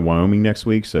 I'm going to Wyoming next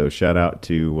week, so shout out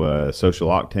to Social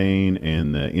Octane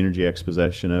and the Energy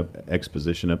Exposition up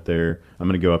there. I'm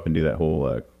going to go up and do that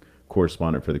whole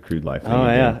correspondent for the Crude Life thing. Oh,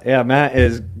 again. yeah. Matt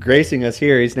is gracing us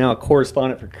here. He's now a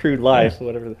correspondent for Crude Life,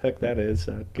 whatever the heck that is.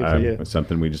 So good for you. It's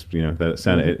something we just, that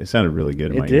sounded really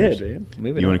good in my It did, ears. man.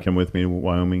 Moving You on. want to come with me to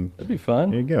Wyoming? That'd be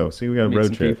fun. There you go. See, we got a Meet road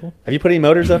some trip. people. Have you put any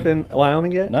motors up in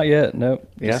Wyoming yet? Not yet. Nope.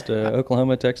 Yeah. Just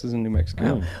Oklahoma, Texas, and New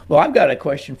Mexico. Well, I've got a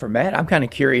question for Matt. I'm kind of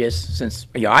curious since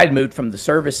I'd moved from the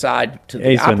service side to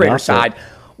the he's been operator opposite. side.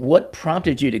 What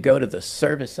prompted you to go to the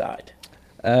service side?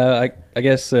 I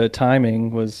guess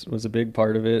timing was a big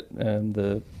part of it.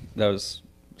 Moved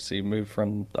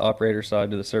from the operator side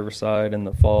to the service side in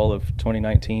the fall of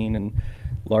 2019, and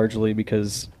largely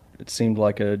because it seemed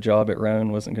like a job at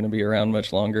Roan wasn't going to be around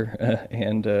much longer,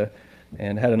 and had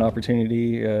an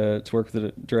opportunity to work with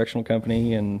a directional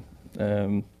company, and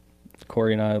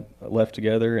Corey and I left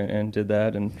together and did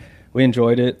that, and we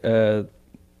enjoyed it,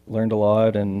 learned a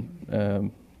lot,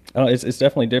 and I don't know, it's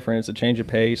definitely different. It's a change of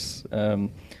pace,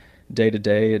 day to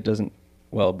day. It doesn't,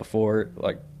 before,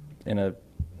 like in a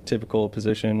typical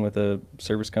position with a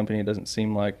service company, it doesn't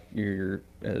seem like you're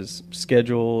as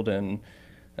scheduled and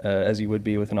as you would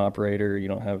be with an operator. You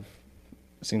don't have,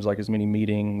 it seems like, as many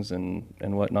meetings and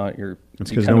whatnot. It's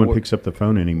because no one picks up the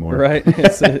phone anymore. Right.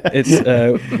 It's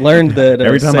learned that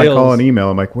Every time I sales, call an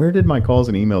email, I'm like, where did my calls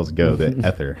and emails go? The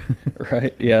ether.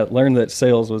 Right. Yeah. Learned that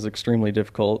sales was extremely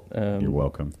difficult. You're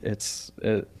welcome.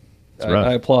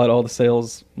 I applaud all the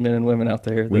salesmen and women out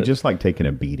there. We just like taking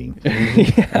a beating.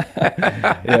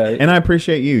 Yeah. And I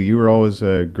appreciate you. You were always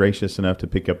gracious enough to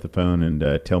pick up the phone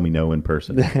and tell me no in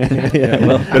person. Yeah,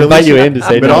 well, But invite you in to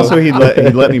say But no. also, he'd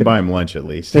let me buy him lunch at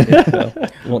least.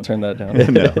 Won't turn that down.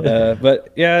 No.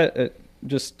 But yeah, I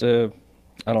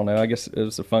don't know. I guess it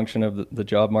was a function of the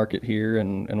job market here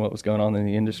and what was going on in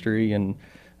the industry and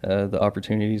the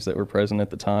opportunities that were present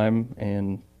at the time.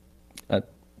 And I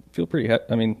feel pretty happy.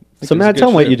 I mean, So Matt, tell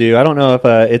them what you do. I don't know if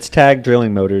it's Tag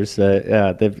Drilling Motors.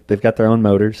 Yeah, they've got their own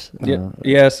motors.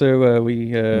 Yeah. So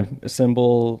we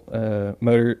assemble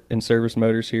motor and service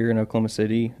motors here in Oklahoma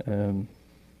City.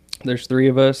 There's 3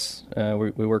 of us.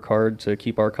 We work hard to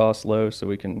keep our costs low, so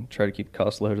we can try to keep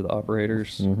costs low to the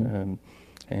operators. Corey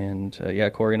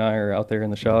and I are out there in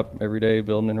the shop every day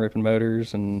building and ripping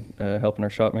motors and helping our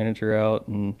shop manager out,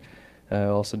 and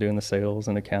also doing the sales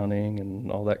and accounting and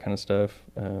all that kind of stuff.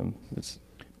 It's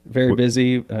very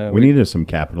busy. We needed some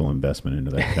capital investment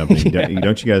into that company.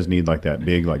 Don't you guys need like that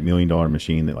big $1 million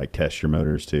machine that like tests your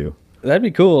motors too? That'd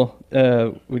be cool.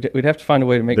 We'd have to find a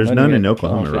way to make. There's money none in at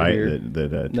Oklahoma, Confit right? here.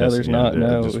 That No, there's testing not, it.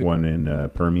 no. Just one in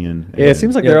Permian. Yeah, it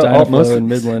seems like Yeah, they're all Dynaflow most in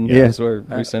Midland Yeah. is where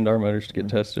we send our motors to get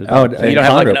tested. Oh, So you don't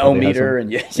have like an Conroe O probably has meter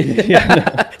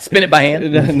one. and spin it by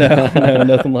hand. no,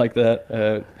 nothing like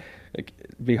that.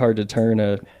 It'd be hard to turn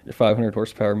a 500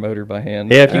 horsepower motor by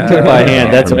hand. Yeah, if you can turn by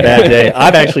hand, that's a bad day.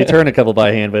 I've actually turned a couple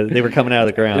by hand, but they were coming out of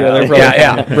the ground. Yeah, they're probably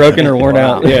Yeah. broken or worn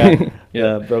out.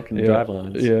 Yeah, broken drive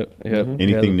lines. Yeah, yeah.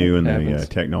 Anything Yeah, new in that the happens.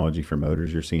 technology for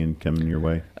motors you're seeing coming your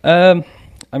way? I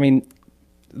mean,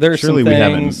 there's Surely some we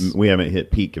things. we haven't hit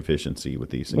peak efficiency with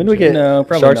these things. When do we yet. get No,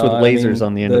 probably sharks with not. I lasers mean,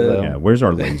 on the end of the- them? Yeah, where's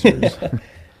our lasers?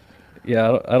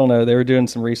 Yeah, I don't know. They were doing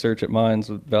some research at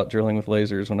Mines about drilling with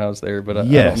lasers when I was there, but I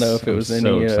Yes, don't know if it I'm was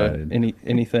so excited.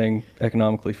 anything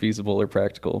economically feasible or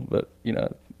practical. But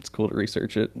it's cool to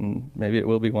research it, and maybe it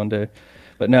will be one day.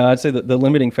 But no, I'd say that the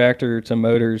limiting factor to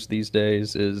motors these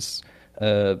days is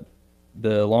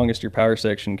the longest your power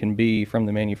section can be from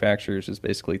the manufacturers is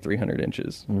basically 300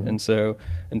 inches, and so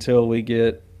until we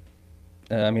get,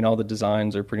 all the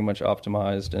designs are pretty much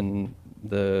optimized and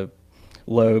the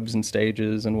lobes and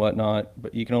stages and whatnot,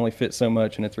 but you can only fit so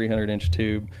much in a 300-inch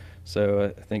tube.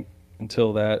 So I think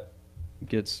until that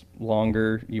gets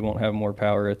longer, you won't have more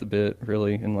power at the bit,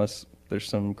 really, unless there's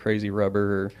some crazy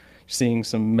rubber or seeing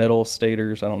some metal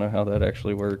stators. I don't know how that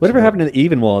actually works. Whatever happened to the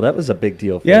even wall? That was a big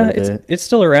deal. For Yeah, a bit. it's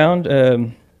still around.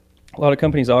 A lot of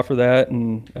companies offer that,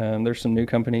 and there's some new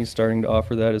companies starting to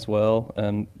offer that as well.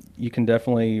 You can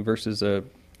definitely, versus a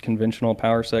conventional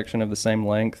power section of the same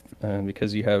length,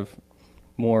 because you have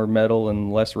more metal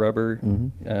and less rubber,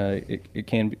 it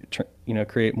can be,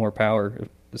 create more power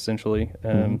essentially.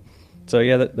 So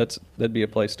yeah, that'd be a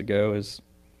place to go, is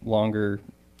longer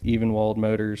even-walled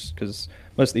motors, because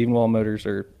most of the even-wall motors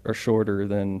are shorter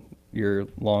than your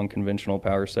long conventional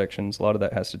power sections. A lot of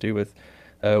that has to do with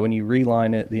when you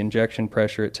reline it, the injection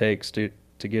pressure it takes to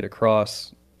get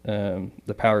across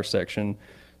the power section.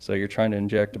 So you're trying to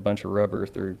inject a bunch of rubber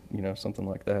through, something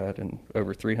like that, and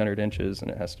over 300 inches,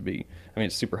 and it has to be,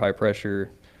 it's super high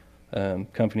pressure.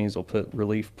 Companies will put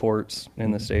relief ports in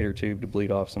the stator tube to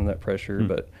bleed off some of that pressure,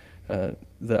 but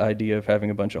the idea of having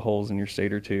a bunch of holes in your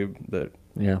stator tube that,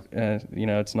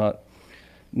 it's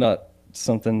not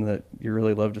something that you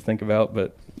really love to think about,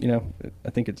 but, I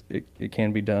think it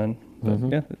can be done. But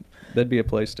yeah, that'd be a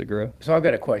place to grow. So I've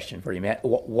got a question for you, Matt.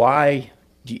 Why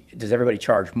does everybody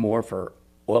charge more for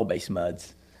oil-based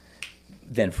muds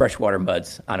than freshwater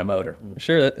muds on a motor?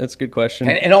 Sure, that's a good question.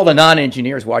 And all the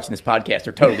non-engineers watching this podcast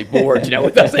are totally bored,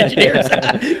 with us engineers.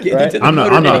 I'm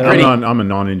a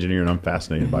non-engineer, and I'm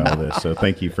fascinated by all this. So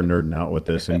thank you for nerding out with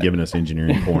this and giving us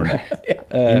engineering porn.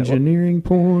 Engineering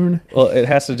porn. Well, it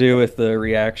has to do with the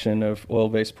reaction of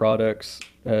oil-based products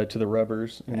to the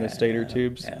rubbers in the stator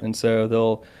tubes, and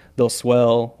so they'll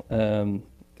swell,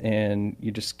 and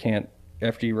you just can't.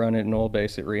 After you run it in oil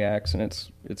base, it reacts, and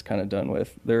it's kind of done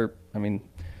with.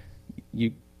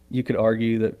 You could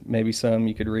argue that maybe some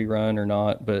you could rerun or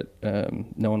not, but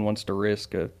no one wants to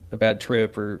risk a bad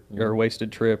trip or a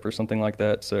wasted trip or something like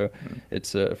that. So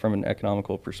it's from an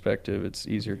economical perspective, it's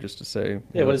easier just to say.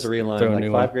 Yeah, what is the reline? throw a Like new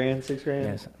 $5 one. grand, $6 grand?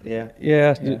 Yes.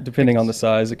 Yeah. Yeah, depending on the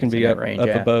size, it can be in up, that range, up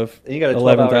yeah. above And you got a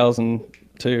 11,000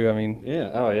 too. Yeah.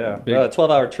 Oh, yeah. Big- A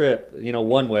 12-hour trip,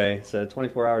 one way. So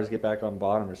 24 hours to get back on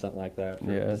bottom or something like that.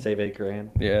 Yeah. To save $8 grand.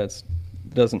 Yeah,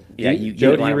 doesn't. Yeah, You- you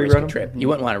Joe, wouldn't do want to you risk rerun a trip. You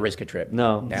wouldn't want to risk a trip.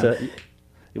 No. No. So,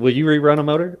 will you rerun a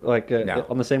motor No.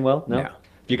 on the same well? No. No.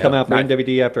 Do you come No, out for not-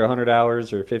 NWD after 100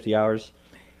 hours or 50 hours?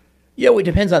 Yeah, well, it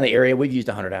depends on the area. We've used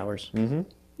 100 hours.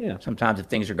 Yeah. Sometimes if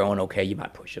things are going okay, you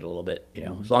might push it a little bit.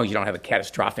 As long as you don't have a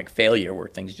catastrophic failure where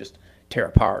things just tear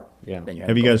apart. Yeah. Then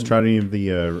Have you guys tried any of the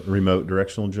remote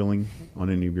directional drilling on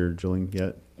any of your drilling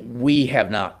yet? We have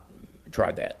not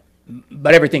tried that,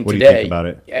 but everything What do today. you think about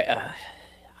it?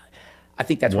 I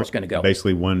think that's where it's going to go.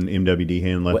 Basically, one MWD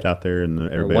hand left out there, and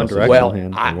everybody one else is directional Well,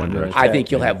 hand. I, One direction. I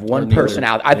think you'll have one person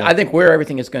out. I think where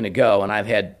everything is going to go, and I've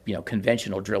had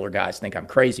conventional driller guys think I'm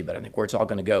crazy, but I think where it's all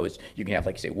going to go is you can have,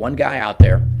 like you say, one guy out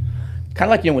there,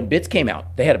 kind of like when bits came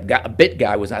out. They had a bit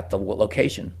guy was at the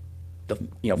location,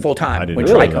 full I time didn't when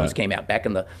know Tricoms that. came out back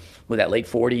in the that late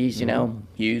 40s.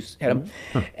 Hughes had them,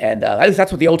 and at least that's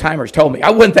what the old timers told me. I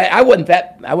wasn't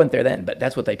there then, but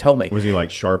that's what they told me. Was he like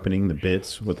sharpening the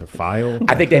bits with a file?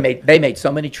 I think they made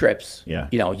so many trips. Yeah.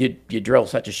 You drill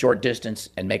such a short distance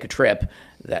and make a trip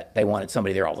that they wanted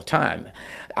somebody there all the time.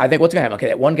 I think what's going to happen, okay,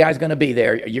 that one guy's going to be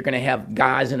there. You're going to have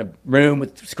guys in a room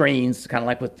with screens, kind of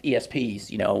like with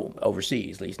ESPs,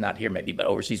 overseas, at least not here maybe, but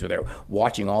overseas where they're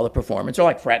watching all the performance, or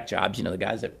like frac jobs, the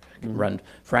guys that run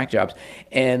frac jobs.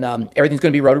 And everything's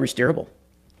going to be rotary steerable.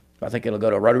 I think it'll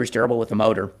go to a rotary steerable with a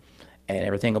motor. and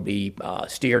everything will be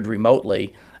steered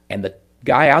remotely. And the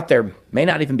guy out there may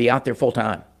not even be out there full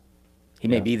time. He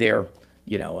may be there,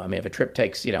 if a trip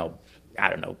takes,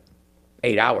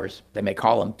 8 hours, they may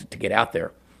call him to get out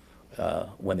there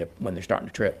when they're starting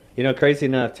the trip. Crazy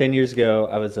enough, 10 years ago,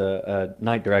 I was a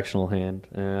night directional hand,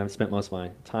 and I've spent most of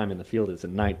my time in the field as a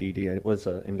night DD. I was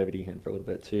a MWD hand for a little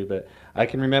bit too, but I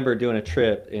can remember doing a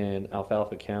trip in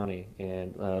Alfalfa County,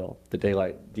 and the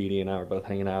daylight DD and I were both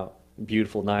hanging out.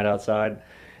 Beautiful night outside,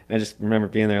 and I just remember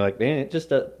being there like, man, it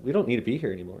just we don't need to be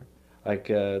here anymore. Like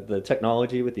the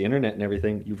technology with the internet and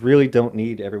everything, you really don't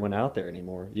need everyone out there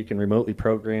anymore. You can remotely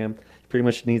program. You pretty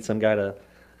much need some guy to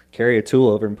carry a tool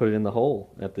over and put it in the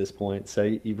hole at this point. So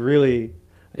you really,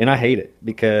 and I hate it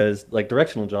because like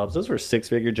directional jobs, those were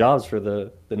 6-figure jobs for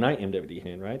the night MWD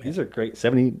hand, right? These are great,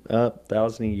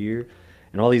 $70,000 a year,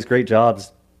 and all these great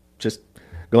jobs just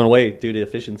going away due to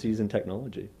efficiencies in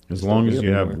technology. As long as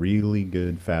you have really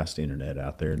good, fast internet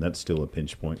out there, and that's still a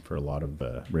pinch point for a lot of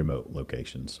remote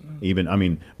locations.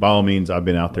 Even, by all means, I've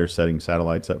been out there setting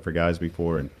satellites up for guys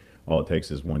before, and all it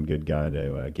takes is one good guy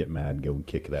to get mad and go and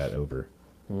kick that over,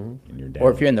 and you're down.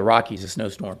 Or if you're in the Rockies, a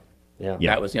snowstorm. Yeah.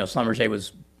 That was, Schlumberger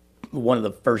was one of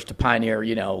the first to pioneer,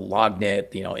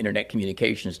 LogNet, internet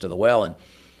communications to the well, and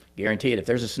guarantee it, if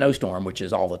there's a snowstorm, which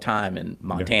is all the time in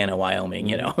Montana, Wyoming,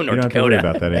 North Dakota. You don't have to worry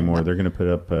about that anymore. They're going to put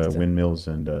up windmills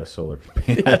and solar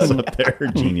panels up there.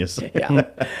 Genius. Yeah.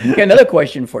 Okay, another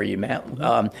question for you, Matt.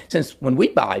 Since when we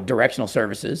buy directional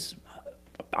services,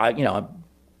 I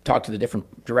talk to the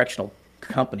different directional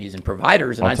companies and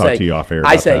providers, and I'll talk to you off air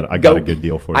about that. I got a good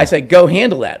deal for you. I say, go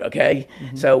handle that, okay?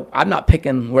 So I'm not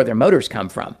picking where their motors come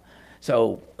from.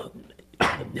 So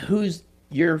who's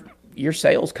your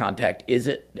sales contact? Is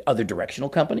it other directional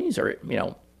companies, or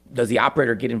does the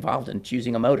operator get involved in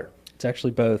choosing a motor? It's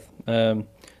actually both.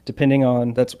 Depending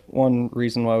on, that's one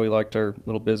reason why we liked our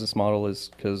little business model, is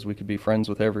because we could be friends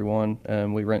with everyone.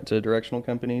 We rent to directional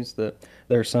companies. That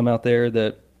there are some out there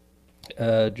that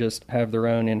just have their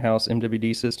own in-house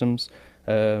MWD systems,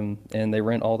 and they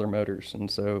rent all their motors,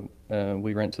 and so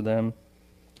we rent to them.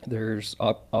 There's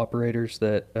operators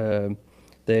that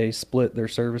they split their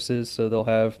services, so they'll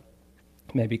have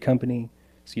maybe company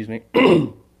DDs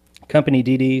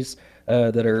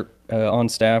that are on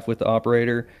staff with the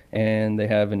operator, and they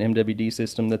have an MWD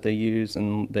system that they use,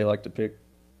 and they like to pick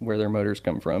where their motors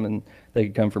come from, and they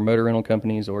could come from motor rental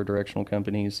companies or directional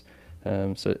companies.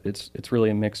 So it's really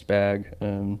a mixed bag.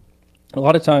 A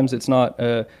lot of times it's not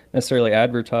necessarily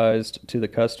advertised to the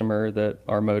customer that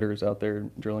our motor is out there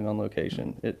drilling on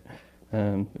location. If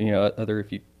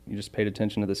you just paid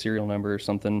attention to the serial number or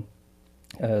something,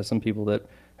 some people that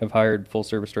have hired full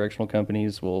service directional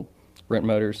companies will rent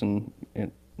motors, and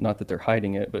not that they're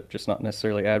hiding it, but just not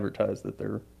necessarily advertise that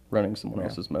they're running someone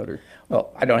else's motor.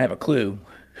 Well, I don't have a clue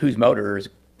whose motors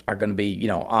are going to be,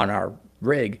 on our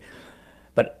rig,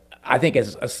 but I think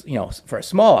as for a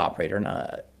small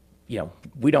operator,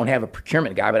 we don't have a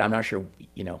procurement guy, but I'm not sure,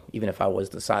 even if I was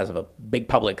the size of a big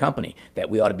public company, that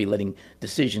we ought to be letting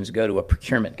decisions go to a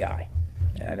procurement guy.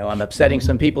 I know I'm upsetting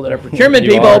some people that are procurement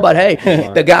people, but hey,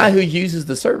 the guy who uses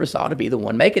the service ought to be the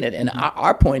one making it. And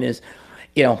our point is,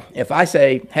 if I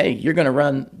say, hey, you're going to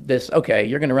run this,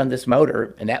 you're going to run this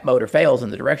motor, and that motor fails,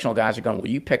 and the directional guys are going, well,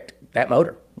 you picked that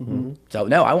motor. Mm-hmm. So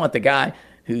no, I want the guy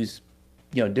who's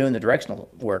doing the directional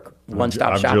work,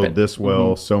 one-stop shopping. I've drilled this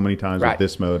well so many times with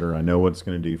this motor. I know what it's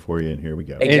going to do for you, and here we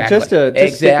go. Exactly. And just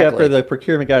to stick up for the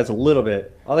procurement guys a little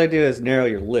bit, all they do is narrow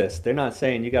your list. They're not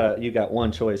saying you got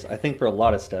one choice. I think for a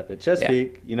lot of stuff at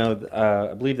Chesapeake,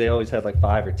 I believe they always had like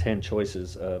 5 or 10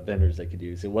 choices of vendors they could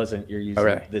use. It wasn't you're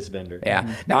using this vendor. Yeah.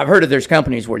 Mm-hmm. Now I've heard of there's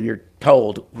companies where you're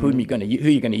told who you're going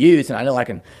to use, and I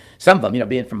know some of them,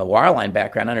 being from a wireline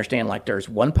background, I understand like there's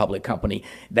one public company,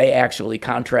 they actually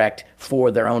contract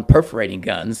for their own perforating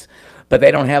guns, but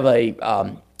they don't have an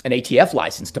ATF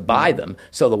license to buy them.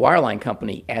 So the wireline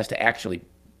company has to actually,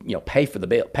 pay for the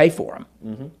bill, pay for them.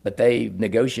 Mm-hmm. But they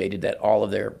negotiated that all of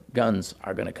their guns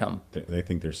are going to come. They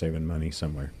think they're saving money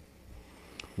somewhere.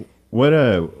 What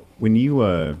when you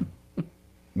were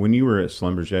at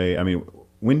Schlumberger,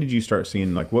 when did you start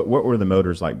seeing what were the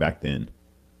motors like back then?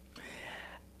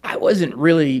 I wasn't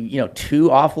really, too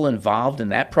awful involved in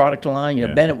that product line.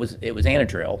 Then it was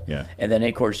Anadrill. Yeah. And then,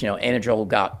 of course, Anadrill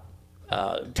got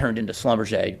turned into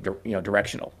Schlumberger,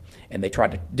 directional. And they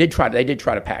did try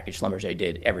to package. Schlumberger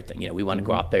did everything. We want to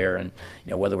go out there and,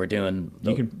 whether we're doing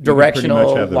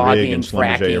directional, logging,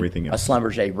 fracking, a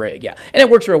Schlumberger rig. Yeah. And it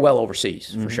works real well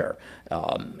overseas, for sure.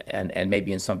 And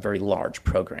maybe in some very large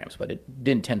programs, but it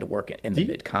didn't tend to work in the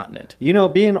mid-continent.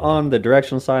 Being on the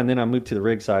directional side, and then I moved to the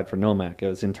rig side for NOMAC. It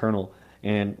was internal.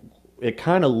 And it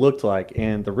kind of looked like,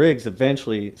 and the rigs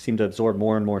eventually seemed to absorb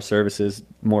more and more services,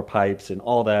 more pipes, and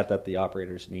all that the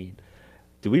operators need.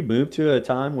 Do we move to a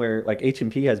time where like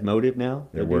H&P has Motive now?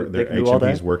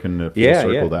 H&P's working to full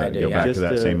circle that, go back to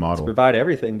that same model. To provide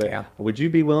everything, but would you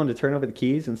be willing to turn over the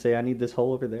keys and say, I need this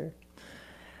hole over there?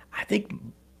 I think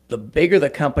the bigger the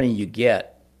company you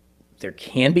get, there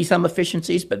can be some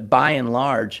efficiencies, but by and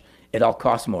large, it all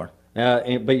costs more.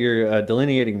 But you're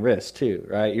delineating risk too,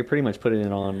 right? You're pretty much putting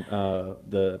it on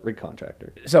the rig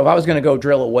contractor. So if I was going to go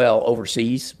drill a well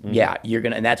overseas, you're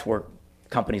going to, and that's where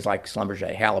companies like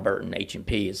Schlumberger, Halliburton,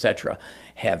 H&P, et cetera,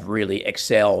 have really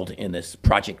excelled in this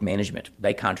project management.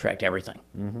 They contract everything.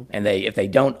 And if they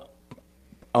don't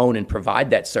own and provide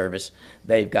that service,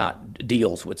 they've got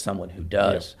deals with someone who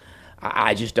does.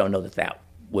 I just don't know that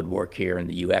would work here in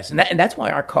the U.S. And that's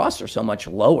why our costs are so much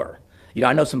lower. You know,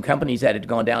 I know some companies that had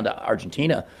gone down to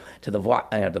Argentina to the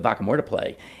Vaca Muerta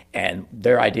play, and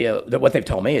their idea, what they've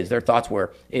told me is their thoughts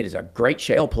were, it is a great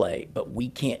shale play, but we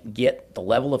can't get the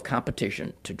level of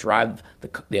competition to drive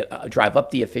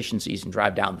up the efficiencies and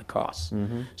drive down the costs.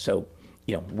 So,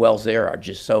 you know, wells there are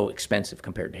just so expensive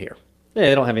compared to here. Yeah,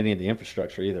 they don't have any of the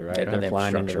infrastructure either, right? They're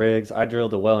flying in the rigs. I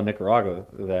drilled a well in Nicaragua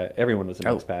that everyone was an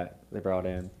expat. They brought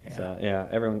in. So,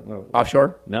 everyone.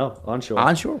 Offshore? No, onshore.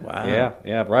 Onshore? Wow.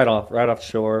 Yeah, right off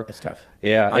shore. It's tough.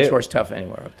 Yeah. Onshore's tough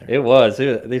anywhere up there. It was.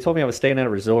 They told me I was staying at a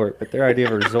resort, but their idea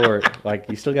of a resort, like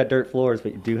you still got dirt floors,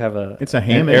 but you do have it's a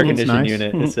hammock, air conditioning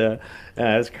nice. unit.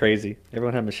 It's crazy.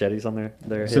 Everyone had machetes on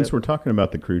their Since hip. we're talking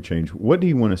about the crew change, what do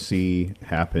you want to see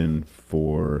happen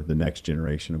for the next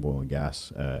generation of oil and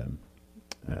gas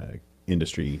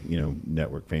industry,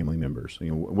 network family members?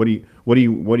 What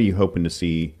are you hoping to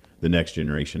see the next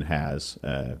generation has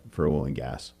for oil and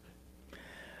gas?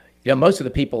 Most of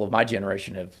the people of my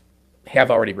generation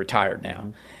have already retired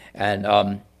now, and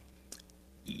I'll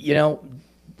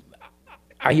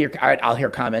hear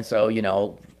comments.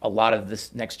 Oh, a lot of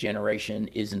this next generation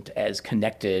isn't as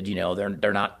connected.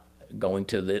 They're not going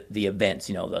to the events.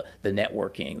 The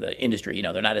networking, the industry.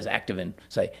 They're not as active in,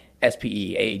 say,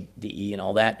 SPE, ADE, and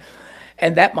all that.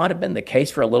 And that might have been the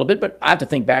case for a little bit, but I have to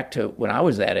think back to when I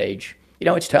was that age.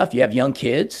 It's tough. You have young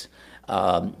kids.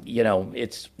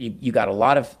 You got a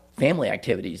lot of family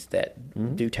activities that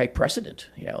do take precedent.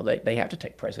 They have to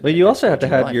take precedent. But you also have to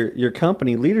have your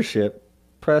company leadership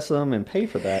press them and pay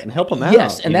for that and help them out.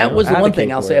 Yes, and that was the one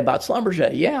thing I'll say about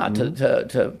Schlumberger.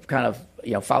 To kind of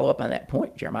follow up on that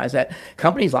point, Jeremiah, is that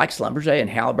companies like Schlumberger and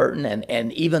Halliburton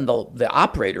and even the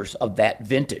operators of that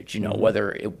vintage,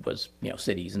 whether it was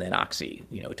Cities and then Oxy,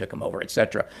 took them over, et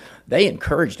cetera, they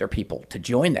encouraged their people to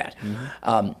join that.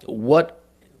 What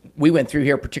we went through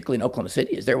here, particularly in Oklahoma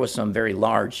City, is there was some very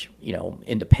large,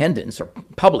 independents or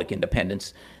public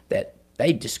independents that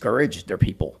they discouraged their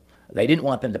people. They didn't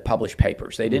want them to publish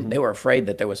papers. They didn't. They were afraid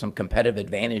that there was some competitive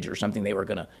advantage or something they were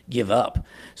going to give up.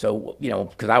 So,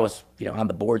 because I was, on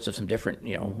the boards of some different,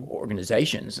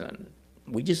 organizations, and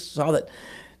we just saw that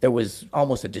there was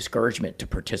almost a discouragement to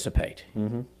participate.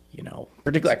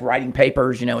 Particularly like writing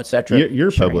papers, et cetera. You're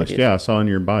published. Yeah, I saw in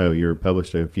your bio you're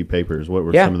published a few papers. What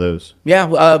were some of those? Yeah,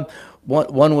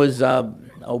 one was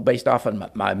based off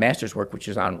of my master's work, which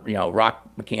is on rock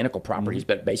mechanical properties,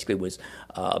 but basically was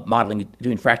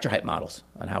doing fracture height models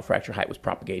on how fracture height was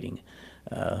propagating,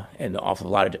 and off of a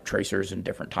lot of tracers and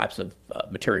different types of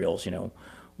materials.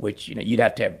 Which you'd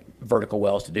have to have vertical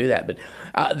wells to do that. But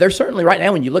there's certainly right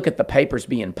now when you look at the papers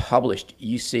being published,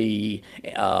 you see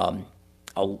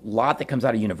a lot that comes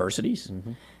out of universities.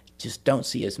 Just don't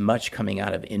see as much coming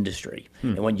out of industry.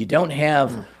 And when you don't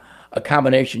have a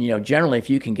combination, generally if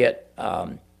you can get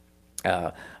an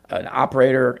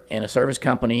operator and a service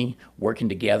company working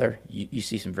together, you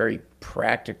see some very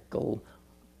practical,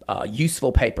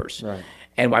 useful papers. Right.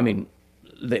 And I mean,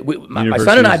 my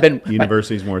son and I have been...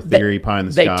 Universities more theory, pie in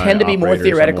the sky. They tend to be more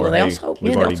theoretical, and they also...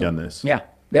 We've already done this. Yeah.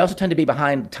 They also tend to be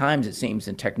behind times, it seems,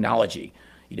 in technology.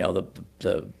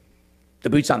 The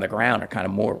boots on the ground are kind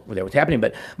of more where what's happening.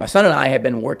 But my son and I have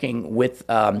been working with,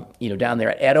 down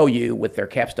there at OU with their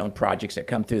capstone projects that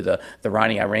come through the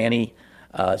Ronnie Irani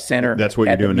Center. That's what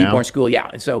you're doing now? Newborn School,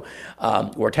 yeah. And so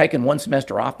we're taking one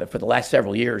semester off, but for the last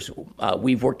several years,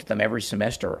 we've worked with them every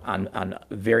semester on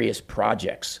various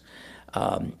projects.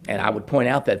 And I would point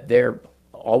out that they're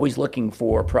always looking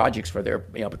for projects for their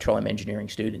petroleum engineering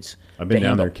students. I've been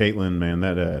down there, Caitlin. Man,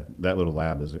 that little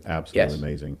lab is absolutely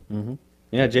amazing.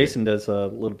 Yeah, Jason does a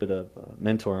little bit of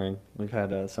mentoring. We've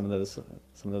had some of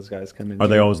those guys come in. Are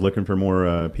they always looking for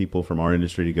more people from our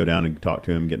industry to go down and talk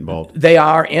to them, get involved? They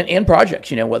are in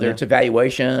projects, whether it's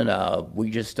evaluation. We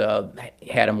just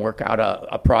had them work out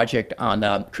a project on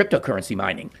cryptocurrency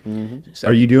mining. Mm-hmm. So,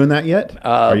 are you doing that yet?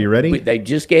 Are you ready? They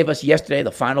just gave us yesterday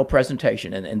the final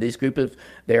presentation, and this group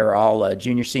they're all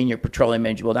junior, senior petroleum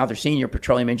engineering. Well, now they're senior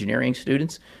petroleum engineering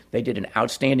students. They did an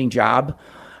outstanding job.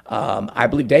 I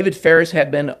believe David Ferris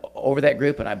had been over that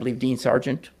group, and I believe Dean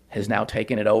Sargent has now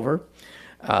taken it over.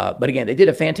 But again, they did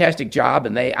a fantastic job,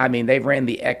 and they ran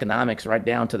the economics right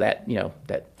down to that,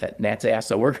 that gnat's ass.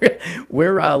 So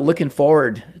we're looking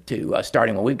forward to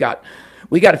starting one. We got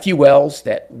a few wells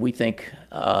that we think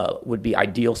would be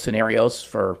ideal scenarios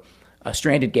for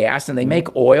stranded gas, and they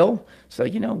make oil. So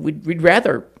we'd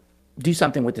rather do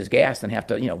something with this gas than have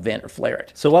to vent or flare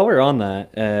it. So while we're on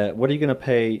that, what are you going to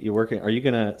pay your working? Are you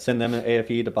going to send them an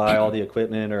AFE to buy all the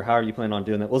equipment, or how are you planning on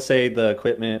doing that? We'll say the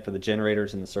equipment for the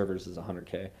generators and the servers is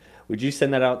 $100K. Would you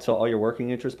send that out to all your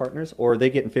working interest partners, or are they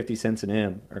getting 50 cents an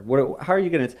M? Or how are you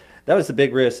going to? That was the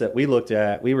big risk that we looked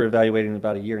at. We were evaluating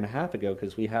about a year and a half ago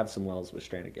because we have some wells with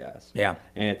stranded gas. Yeah,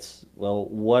 and it's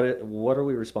what are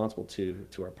we responsible to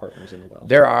our partners in the well?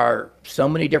 There are so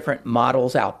many different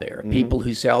models out there. Mm-hmm. People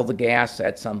who sell the gas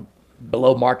at some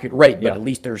below market rate, but at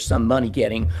least there's some money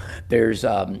getting. There's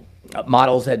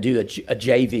models that do a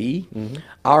JV. Mm-hmm.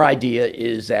 Our idea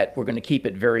is that we're going to keep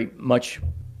it very much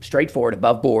straightforward,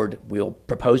 above board. We'll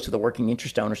propose to the working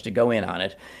interest owners to go in on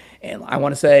it. And I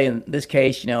want to say in this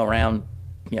case, around,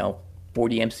 40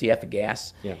 MCF of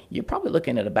gas, you're probably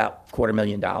looking at about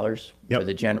 $250,000 for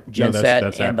the genset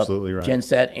that's and absolutely right.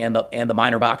 Genset and the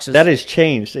miner boxes. That has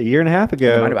changed. A year and a half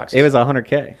ago, it was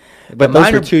 $100K. But the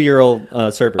those are 2-year-old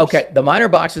servers. Okay, the miner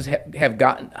boxes have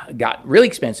got really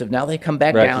expensive. Now they come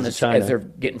back down as they're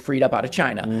getting freed up out of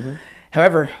China. Mm-hmm.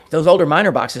 However, those older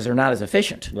miner boxes are not as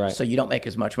efficient, so you don't make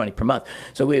as much money per month.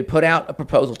 So we would put out a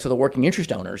proposal to the working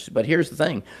interest owners. But here's the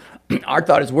thing. Our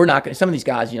thought is we're not going to – some of these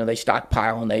guys, they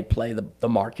stockpile and they play the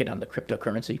market on the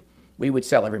cryptocurrency. We would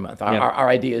sell every month. Our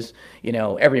idea is,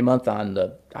 every month on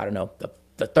the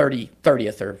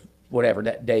 30th or whatever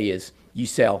that day is, you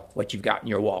sell what you've got in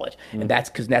your wallet. Mm-hmm. And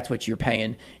that's what you're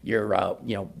paying your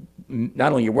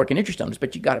not only your working interest owners,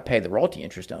 but you got to pay the royalty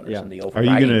interest owners and the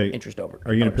overriding interest over.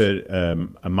 Are you going to put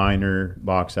a miner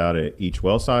box out at each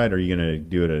well site, or are you going to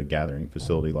do it at a gathering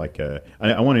facility? Like I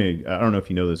don't know if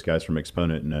you know those guys from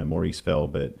Exponent and Maurice Fell,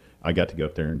 but I got to go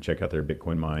up there and check out their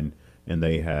Bitcoin mine, and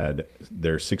they had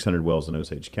their 600 wells in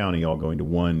Osage County all going to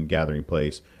one gathering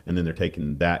place, and then they're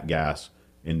taking that gas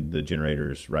in the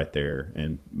generators right there,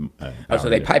 and so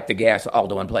they pipe the gas all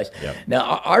to one place. Yep.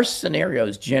 Now our scenario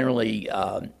is generally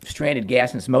stranded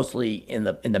gas, and it's mostly in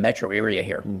the metro area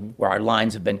here, where our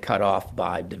lines have been cut off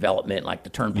by development, like the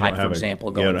turnpike, for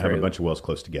example. You don't have a bunch of wells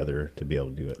close together to be able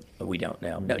to do it. We don't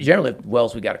now. No, generally,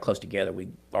 wells we got it close together, we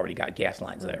already got gas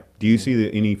lines there. Do you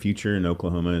see any future in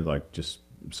Oklahoma, like just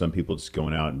some people just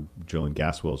going out and drilling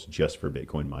gas wells just for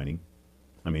Bitcoin mining?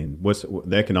 I mean,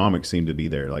 the economics seem to be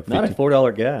there? Like not at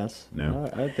 $4 gas. No,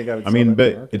 I think I would. I mean,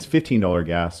 but it's $15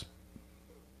 gas,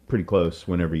 pretty close.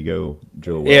 Whenever you go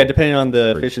drill a well. Yeah, depending on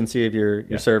the efficiency of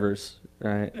your servers,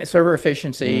 right? Server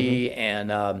efficiency,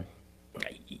 and there's.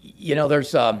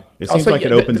 It seems like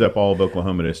it opens up all of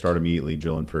Oklahoma to start immediately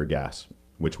drilling for gas,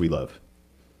 which we love.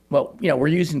 Well, we're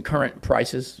using current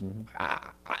prices.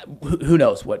 Who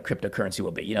knows what cryptocurrency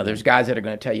will be? There's guys that are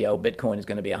going to tell you, Bitcoin is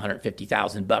going to be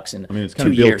 $150,000 in 2 years. I mean, it's kind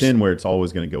of built in where it's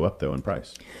always going to go up, though, in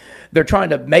price. They're trying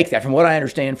to make that. From what I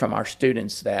understand from our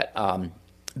students, that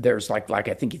there's like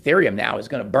I think Ethereum now is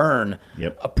going to burn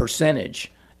a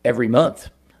percentage every month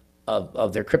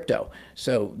of their crypto.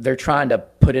 So they're trying to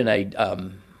put in a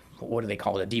what do they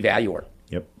call it? A devaluer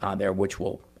on there, which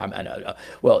will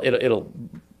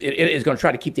it is going to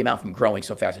try to keep the amount from growing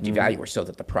so fast, a devaluer, so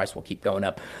that the price will keep going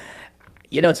up.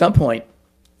 At some point,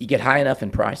 you get high enough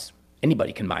in price,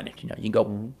 anybody can mine it. You can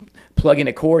go plug in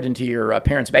a cord into your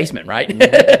parents' basement, right?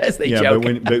 As they joke.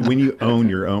 But when you own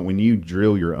your own, when you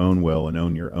drill your own well and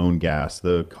own your own gas,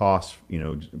 the cost,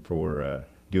 for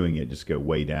doing it just go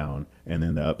way down, and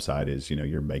then the upside is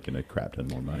you're making a crap ton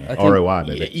more money. ROI,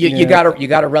 baby. You got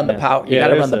to run the power. You got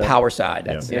to run the power side.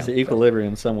 There's an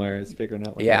equilibrium somewhere. It's figuring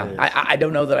out. What I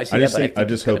don't know that I see that. I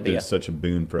just hope that it's such a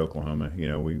boon for Oklahoma.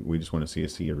 We just want to see a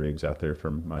sea of rigs out there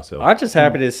for myself. I'm just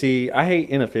happy to see. I hate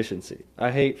inefficiency.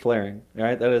 I hate flaring.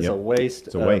 Right, that is a waste.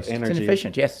 It's a waste. Of energy. It's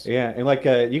inefficient. Yes. Yeah, and like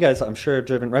you guys, I'm sure have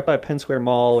driven right by Penn Square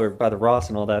Mall or by the Ross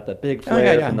and all that. That big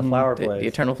flare from the flower place. The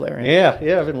eternal flare.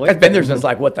 Yeah. I've been waiting. I've been there since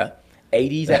what the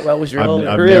 80s that well was drilled.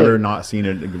 I've Really? never not seen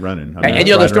it running. I mean, And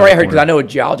you know the right story around I heard because I corner. know a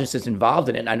geologist that's involved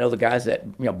in it. And I know the guys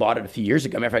that bought it a few years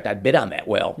ago. Matter of fact, I bid on that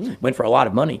well, went for a lot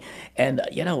of money. And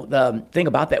the thing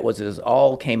about that was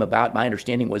all came about. My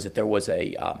understanding was that there was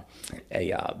a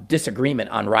disagreement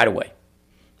on right of way,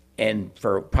 and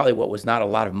for probably what was not a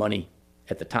lot of money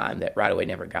at the time, that right of way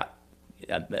never got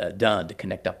done to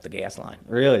connect up the gas line.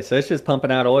 Really? So it's just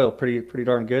pumping out oil pretty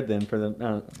darn good then for the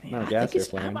amount of gas they're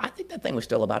flaring. I think that thing was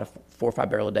still about a 4 or 5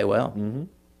 barrel a day well.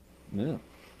 Yeah.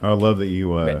 I love that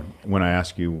you. When I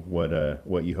ask you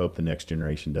what you hope the next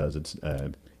generation does, it's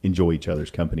enjoy each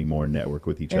other's company more and network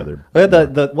with each other. Well,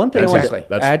 the one thing I Exactly.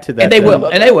 want to add to that, And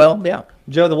they will, yeah.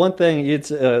 Joe, the one thing you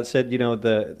said,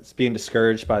 it's being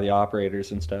discouraged by the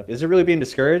operators and stuff. Is it really being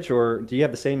discouraged, or do you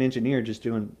have the same engineer just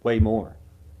doing way more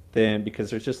than,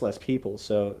 because there's just less people?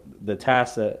 So the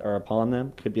tasks that are upon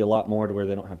them could be a lot more to where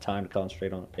they don't have time to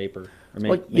concentrate on a paper.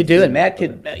 Well, you do, and Matt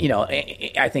could,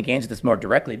 I think answer this more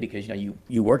directly because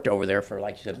you worked over there for,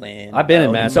 like you said, Lynn. I've been in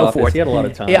and Matt's so office. forth. He had a lot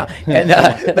of time. Yeah, and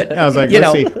but I was like, you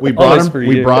let's know, see. We always for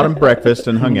you. brought him breakfast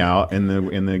and hung out, and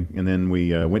then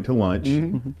we went to lunch,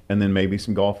 and then maybe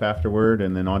some golf afterward,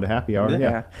 and then on to happy hour.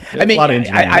 Yeah, I mean, a lot of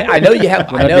engineering. I know you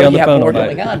have, When I'd be on the phone more all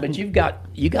night. going on, but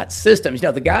you got systems.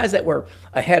 The guys that were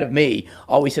ahead of me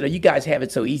always said, "Oh, you guys have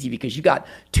it so easy because you got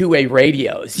two-way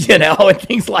radios, and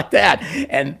things like that,"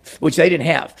 and which they didn't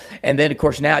have. And then, of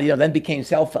course, now then became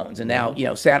cell phones, and now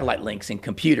satellite links and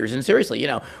computers. And seriously,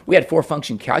 we had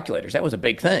 4-function calculators. That was a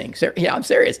big thing. I'm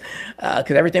serious,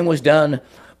 because everything was done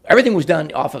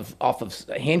off of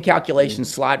hand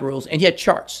calculations, slide rules, and you had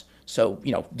charts. So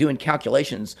doing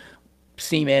calculations,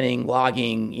 cementing,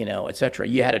 logging, etc.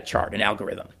 You had a chart, an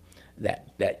algorithm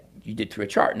that you did through a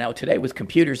chart. Now today with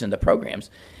computers and the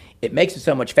programs, it makes it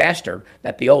so much faster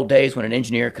that the old days when an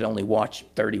engineer could only watch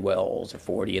 30 wells or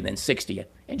 40 and then 60, an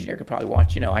engineer could probably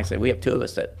watch, I say we have 2 of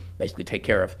us that basically take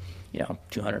care of,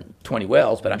 220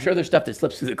 wells, but I'm sure there's stuff that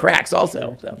slips through the cracks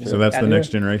also. So that's the next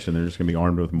generation. They're just going to be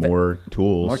armed with more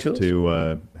tools, tools.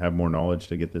 to have more knowledge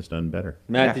to get this done better.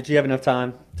 Matt, Yeah. did you have enough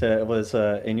time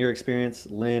in your experience,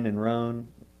 Lynn and Roan,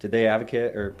 did they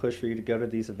advocate or push for you to go to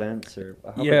these events, or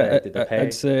how Yeah, did they pay?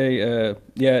 I'd say,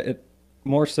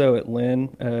 more so at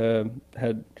Lynn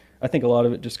I think a lot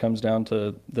of it just comes down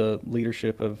to the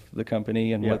leadership of the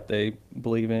company and what they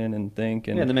believe in and think.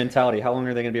 And Yeah, and the mentality. How long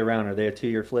are they going to be around? Are they a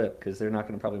 2-year flip? Because they're not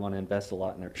going to probably want to invest a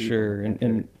lot in their people. Sure, if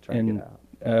they're trying to get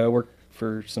out. work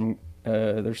for some.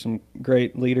 There's some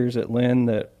great leaders at Lynn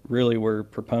that really were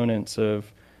proponents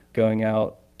of going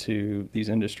out to these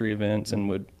industry events and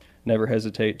would never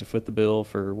hesitate to foot the bill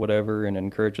for whatever and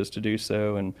encourage us to do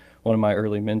so. And one of my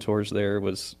early mentors there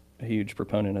was a huge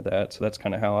proponent of that. So that's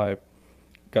kind of how I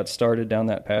got started down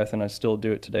that path, and I still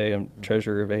do it today. I'm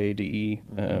treasurer of AADE,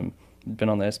 been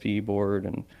on the SPE board,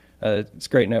 and it's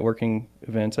great networking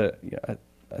events. I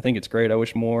think it's great. I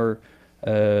wish more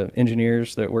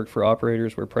engineers that work for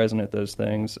operators were present at those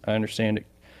things. I understand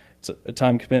it's a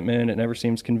time commitment. It never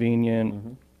seems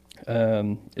convenient.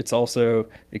 It's also,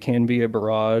 it can be a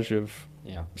barrage of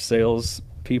sales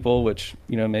people, which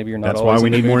maybe you're not. That's always why we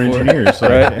in the need more mood for. engineers.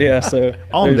 Right? Yeah. So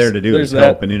All I'm there to do is there's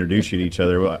help that. and introduce you to each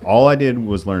other. All I did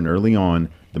was learn early on,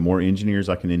 the more engineers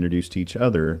I can introduce to each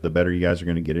other, the better you guys are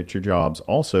going to get at your jobs.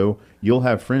 Also, you'll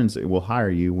have friends that will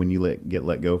hire you when you get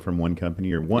let go from one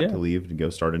company or want to leave to go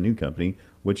start a new company,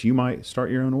 which you might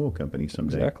start your own oil company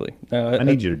someday. Exactly. I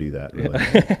need you to do that, really.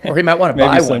 Or he might want to Maybe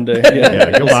buy one. someday.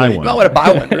 Yeah, go buy He might one. want to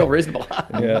buy one, real reasonable.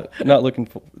 Yeah, not looking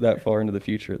that far into the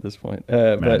future at this point.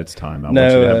 Matt, but it's time. I no,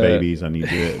 want you to have babies. I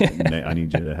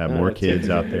need you to have more kids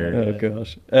out there. Oh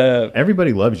gosh.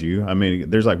 Everybody loves you. I mean,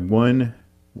 there's like one.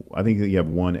 I think that you have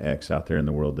one ex out there in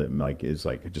the world that is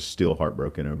just still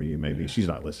heartbroken over you. Maybe she's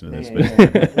not listening to this,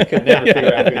 but Could never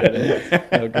figure out who that is.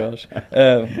 Oh gosh.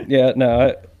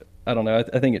 I don't know.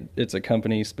 I think it's a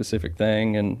company specific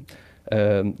thing, and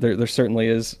there certainly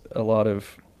is a lot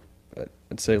of,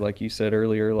 I'd say, like you said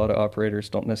earlier, a lot of operators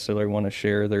don't necessarily want to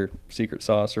share their secret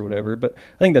sauce or whatever. But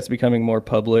I think that's becoming more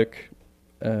public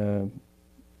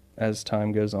as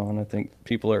time goes on. I think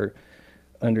people are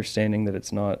understanding that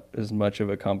it's not as much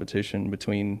of a competition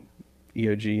between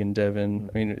EOG and Devon.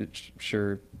 I mean, it's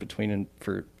sure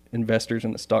for investors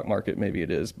in the stock market, maybe it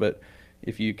is, but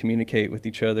if you communicate with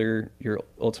each other, you're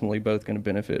ultimately both going to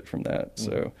benefit from that.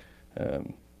 So, I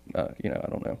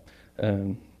don't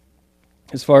know.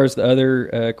 As far as the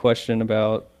other question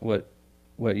about what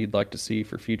you'd like to see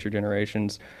for future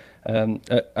generations,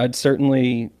 I'd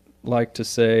certainly like to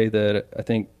say that I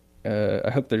think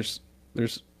I hope there's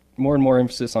more and more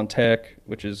emphasis on tech,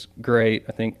 which is great.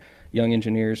 I think young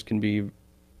engineers can be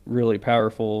really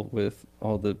powerful with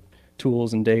all the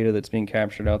tools and data that's being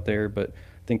captured out there, but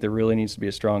I think there really needs to be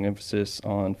a strong emphasis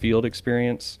on field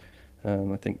experience.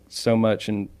 I think so much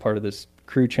in part of this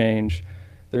crew change,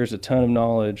 there's a ton of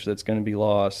knowledge that's going to be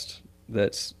lost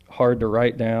that's hard to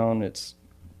write down. It's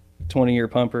a 20-year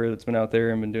pumper that's been out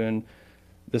there and been doing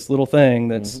this little thing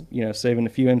that's saving a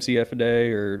few MCF a day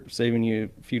or saving you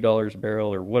a few dollars a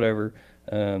barrel or whatever,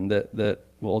 that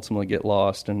will ultimately get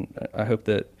lost. And I hope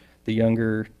that the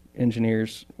younger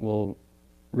engineers will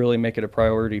really make it a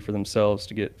priority for themselves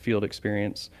to get field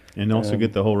experience. And also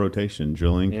get the whole rotation,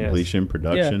 drilling, Yes. completion,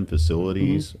 production,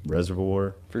 facilities,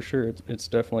 reservoir. For sure, it's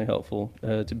definitely helpful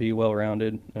to be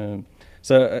well-rounded.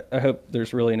 So I hope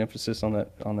there's really an emphasis on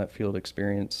that field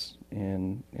experience,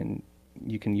 and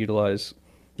you can utilize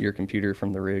your computer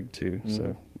from the rig too.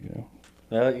 So You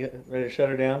ready to shut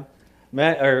her down?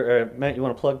 Matt, Matt, you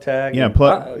want to plug tag? Yeah,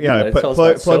 Tell us about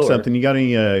plug solar. something. You got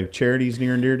any charities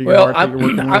near and dear to your Well, heart that you're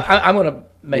working with? I'm going to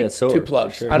make Yeah, solar, two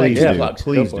plugs. sure. I like Please two do. plugs.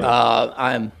 Please Go do. for it.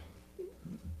 I'm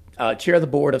chair of the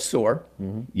board of SOAR.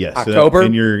 Yes. October.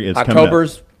 And it's coming up.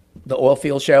 October's the oil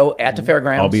field show at the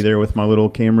fairgrounds. I'll be there with my little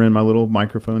camera and my little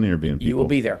microphone interviewing people. You will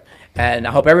be there, and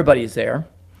I hope everybody is there.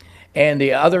 And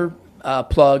the other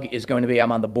plug is going to be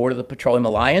I'm on the board of the Petroleum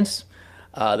Alliance.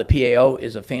 The PAO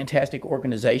is a fantastic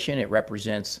organization. It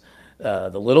represents the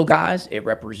little guys. It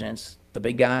represents the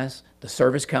big guys, the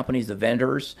service companies, the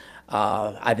vendors.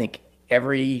 I think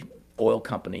every oil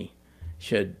company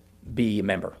should be a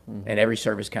member, and every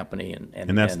service company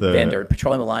and that's the- vendor.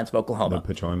 Petroleum Alliance of Oklahoma. The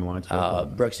Petroleum Alliance.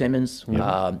 Brooke Simmons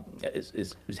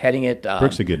is heading it.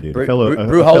 Brooke's a good dude. Bru, A fellow- Bru, a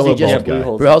Bru fellow Halsey just, bald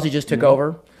guy. Bru Halsey just took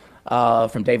over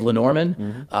from Dave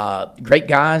Lenormand. Great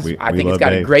guys. I we think it's love got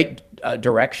Dave. a great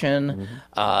direction.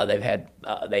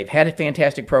 They've had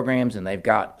fantastic programs, and they've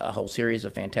got a whole series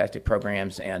of fantastic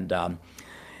programs. And I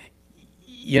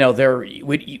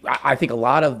think a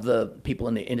lot of the people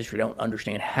in the industry don't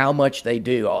understand how much they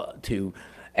do to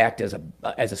act as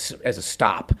a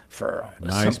stop for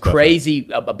Nice some buffer. crazy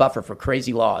a buffer for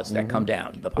crazy laws that come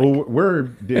down the pike. Well, we're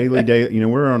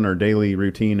we're on our daily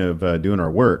routine of doing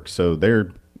our work, so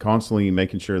they're constantly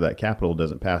making sure that capital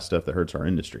doesn't pass stuff that hurts our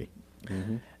industry,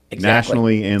 Exactly.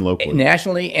 nationally and locally.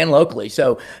 Nationally and locally.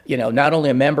 So, not only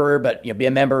a member, but be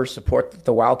a member, support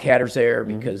the Wildcatters there,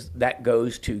 because that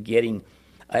goes to getting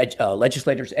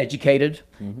legislators educated,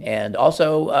 and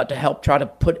also to help try to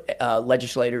put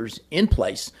legislators in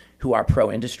place who are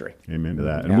pro-industry. Amen to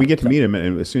that. And we get to meet them,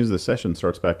 and as soon as the session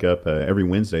starts back up, every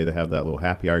Wednesday they have that little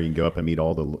happy hour. You can go up and meet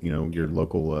all the your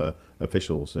local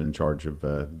officials in charge of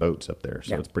boats up there.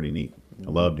 So it's pretty neat. I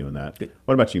love doing that.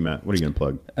 What about you, Matt? What are you going to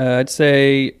plug? I'd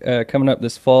say coming up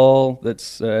this fall,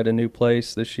 that's at a new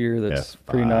place this year. That's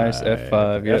pretty nice.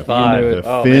 F5. Yeah, F5. you knew it. The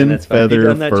Oh, Fin man, that's fun. You Feather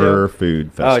done that, Fur Joe?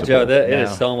 Food Oh, Festival. Joe, it is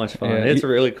Yeah. so much fun. Yeah. It's a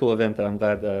really cool event that I'm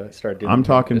glad to start doing. I'm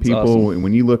talking It's people, awesome.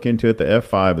 when you look into it, the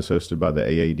F5 is hosted by the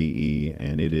AADE,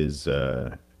 and it is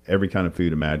every kind of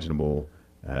food imaginable.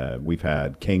 We've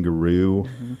had kangaroo,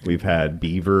 we've had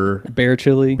beaver, Bear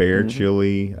chili. bear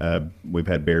chili, we've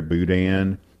had bear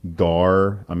boudin,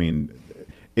 gar. I mean,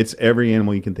 it's every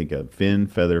animal you can think of. Fin,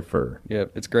 feather, fur. Yeah,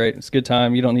 it's great. It's a good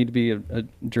time. You don't need to be a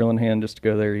drilling hand just to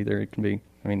go there either. It can be,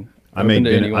 I open made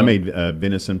to anyone.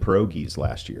 venison pierogies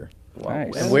last year.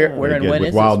 Nice. And where Pretty and good, when with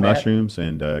is wild this, Matt? mushrooms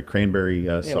and cranberry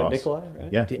with sauce. Nikolai,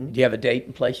 right? Yeah. Do you have a date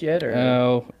in place yet? Or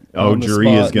Oh, Oh, on the Jury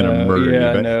is spot, going to no. murder Yeah,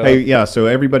 you. But no. hey, yeah, so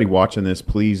everybody watching this,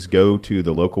 please go to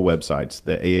the local websites,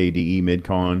 the AADE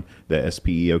MidCon, the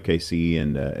SPE OKC,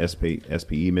 and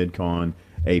SPE MidCon,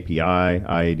 API,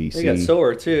 IADC. They got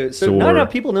SOAR too. So SOAR. not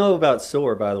enough people know about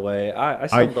SOAR, by the way. I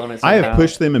stumbled on it. I have somehow.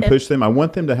 pushed them and pushed them. I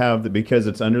want them to have because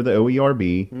it's under the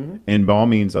OERB, and by all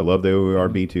means, I love the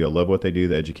OERB too. I love what they do,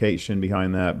 the education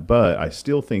behind that. But I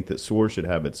still think that SOAR should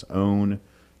have its own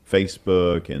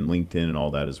Facebook and LinkedIn and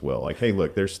all that as well. Like, hey,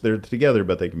 look, they're together,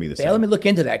 but they can be the Yeah, let same. me look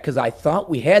into that, because I thought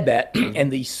we had that, and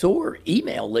the SOAR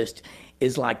email list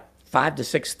is like 5,000 to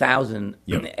 6,000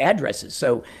 addresses.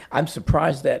 So I'm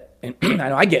surprised that, and I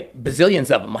know I get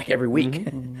bazillions of them like every week.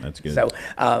 That's good. So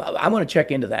I'm going to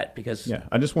check into that, because Yeah,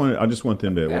 I just want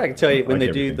them to. Yeah, I can tell you when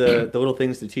like they do everything. the little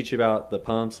things to teach you about the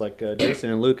pumps, like Jason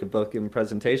and Luke have both given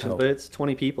presentations, but it's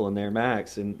 20 people in there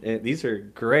max, and these are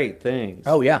great things.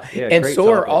 oh yeah, and great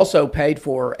SOAR topics. also paid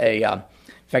for a. In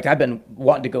fact, I've been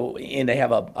wanting to go in. They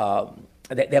have a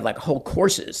they have like whole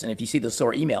courses. And if you see the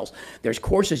store emails, there's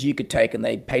courses you could take, and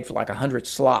they paid for like 100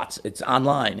 slots. It's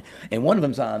online. And one of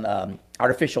them's on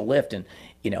artificial lift and,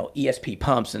 ESP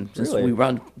pumps. And since Really? we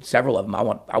run several of them, I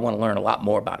want to learn a lot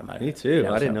more about them. Me too.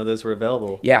 I didn't so- know those were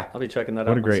available. Yeah. I'll be checking that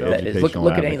What out. a great myself. education. Look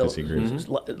Educational at any of advocacy those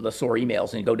groups. LaSore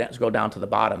emails, and you go down to the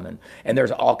bottom, and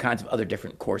there's all kinds of other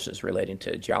different courses relating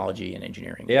to geology and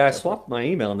engineering. Yeah, I swapped my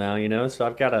email now, so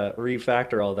I've got to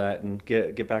refactor all that and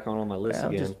get back on my list I'll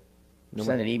again. just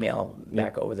send an email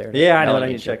back over there. Yeah, I know. I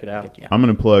Melanie need to check it out. Yeah. I'm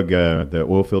going to plug the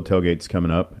Oilfield Tailgate's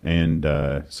coming up, and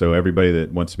so everybody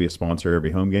that wants to be a sponsor every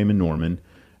home game in Norman,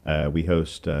 we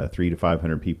host 300 to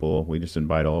 500 people. We just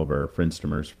invite all of our friends,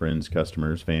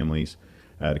 customers, families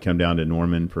to come down to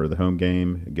Norman for the home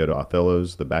game. Go to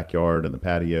Othello's, the backyard and the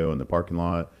patio and the parking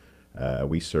lot.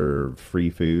 We serve free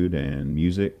food and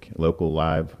music, local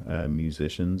live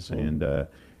musicians, and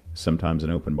sometimes an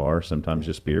open bar, sometimes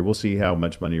just beer. We'll see how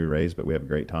much money we raise, but we have a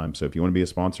great time. So if you want to be a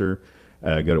sponsor,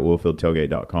 go to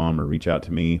oilfieldtailgate.com or reach out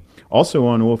to me. Also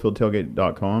on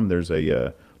oilfieldtailgate.com, there's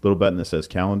a little button that says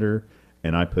calendar,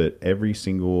 and I put every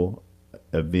single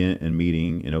event and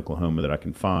meeting in Oklahoma that I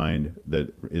can find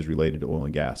that is related to oil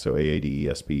and gas. So AAD,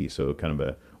 ESP, so kind of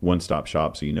a one-stop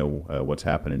shop so you know what's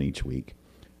happening each week.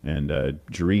 And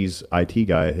Jerry's IT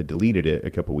guy had deleted it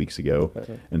a couple weeks ago,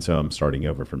 and so I'm starting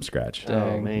over from scratch.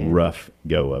 Oh, man. Rough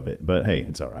go of it, but hey,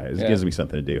 it's all right. It Yeah. gives me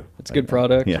something to do. It's a good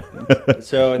product. Yeah.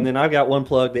 So, and then I've got one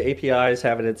plug. The API is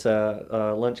having its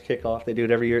lunch kickoff. They do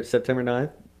it every year at September 9th.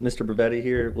 Mr. Berbetti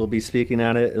here will be speaking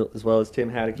at it, as well as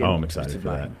Tim Haddock. Oh, I'm excited for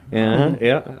that.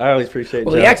 Yeah. I always appreciate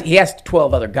Well, Jeff. he asked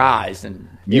 12 other guys, and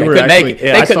You they were couldn't actually- make it.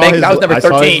 yeah, They I couldn't saw make it. his- I was number I saw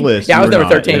his 13. list. Yeah, I You was were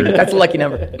number not. 13. You're- That's a lucky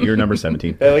number. You're number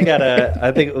 17. We got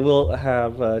I think we'll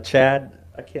have Chad.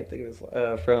 I can't think of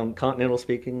his from Continental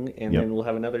speaking, and Yep. then we'll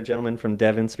have another gentleman from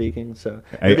Devon speaking. So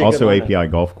Hey, it'll be a also good lineup. API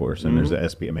Golf Course, and there's the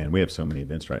SPA. Man, we have so many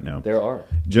events right now. There are.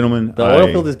 Gentlemen, The oil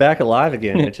field is back alive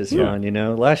again, which is Yeah.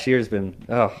 fun. Last year's been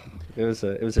it was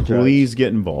a drudge. please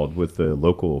get involved with the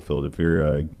local oil field. If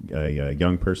you're a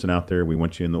young person out there, we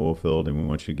want you in the oil field, and we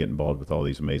want you to get involved with all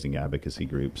these amazing advocacy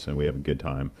groups, and we have a good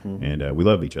time. And we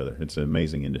love each other. It's an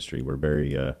amazing industry. We're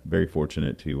very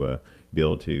fortunate to be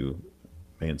able to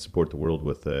support the world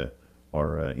with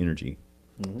our energy.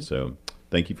 So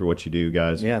thank you for what you do,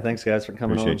 guys. Yeah, thanks guys for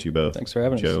coming Appreciate on. you both. Thanks for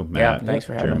having us. Joe, Yeah, Matt, thanks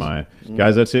for having us. Jeremiah.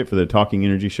 Guys, that's it for the Talking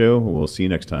Energy Show. We'll see you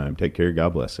next time. Take care.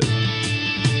 God bless it.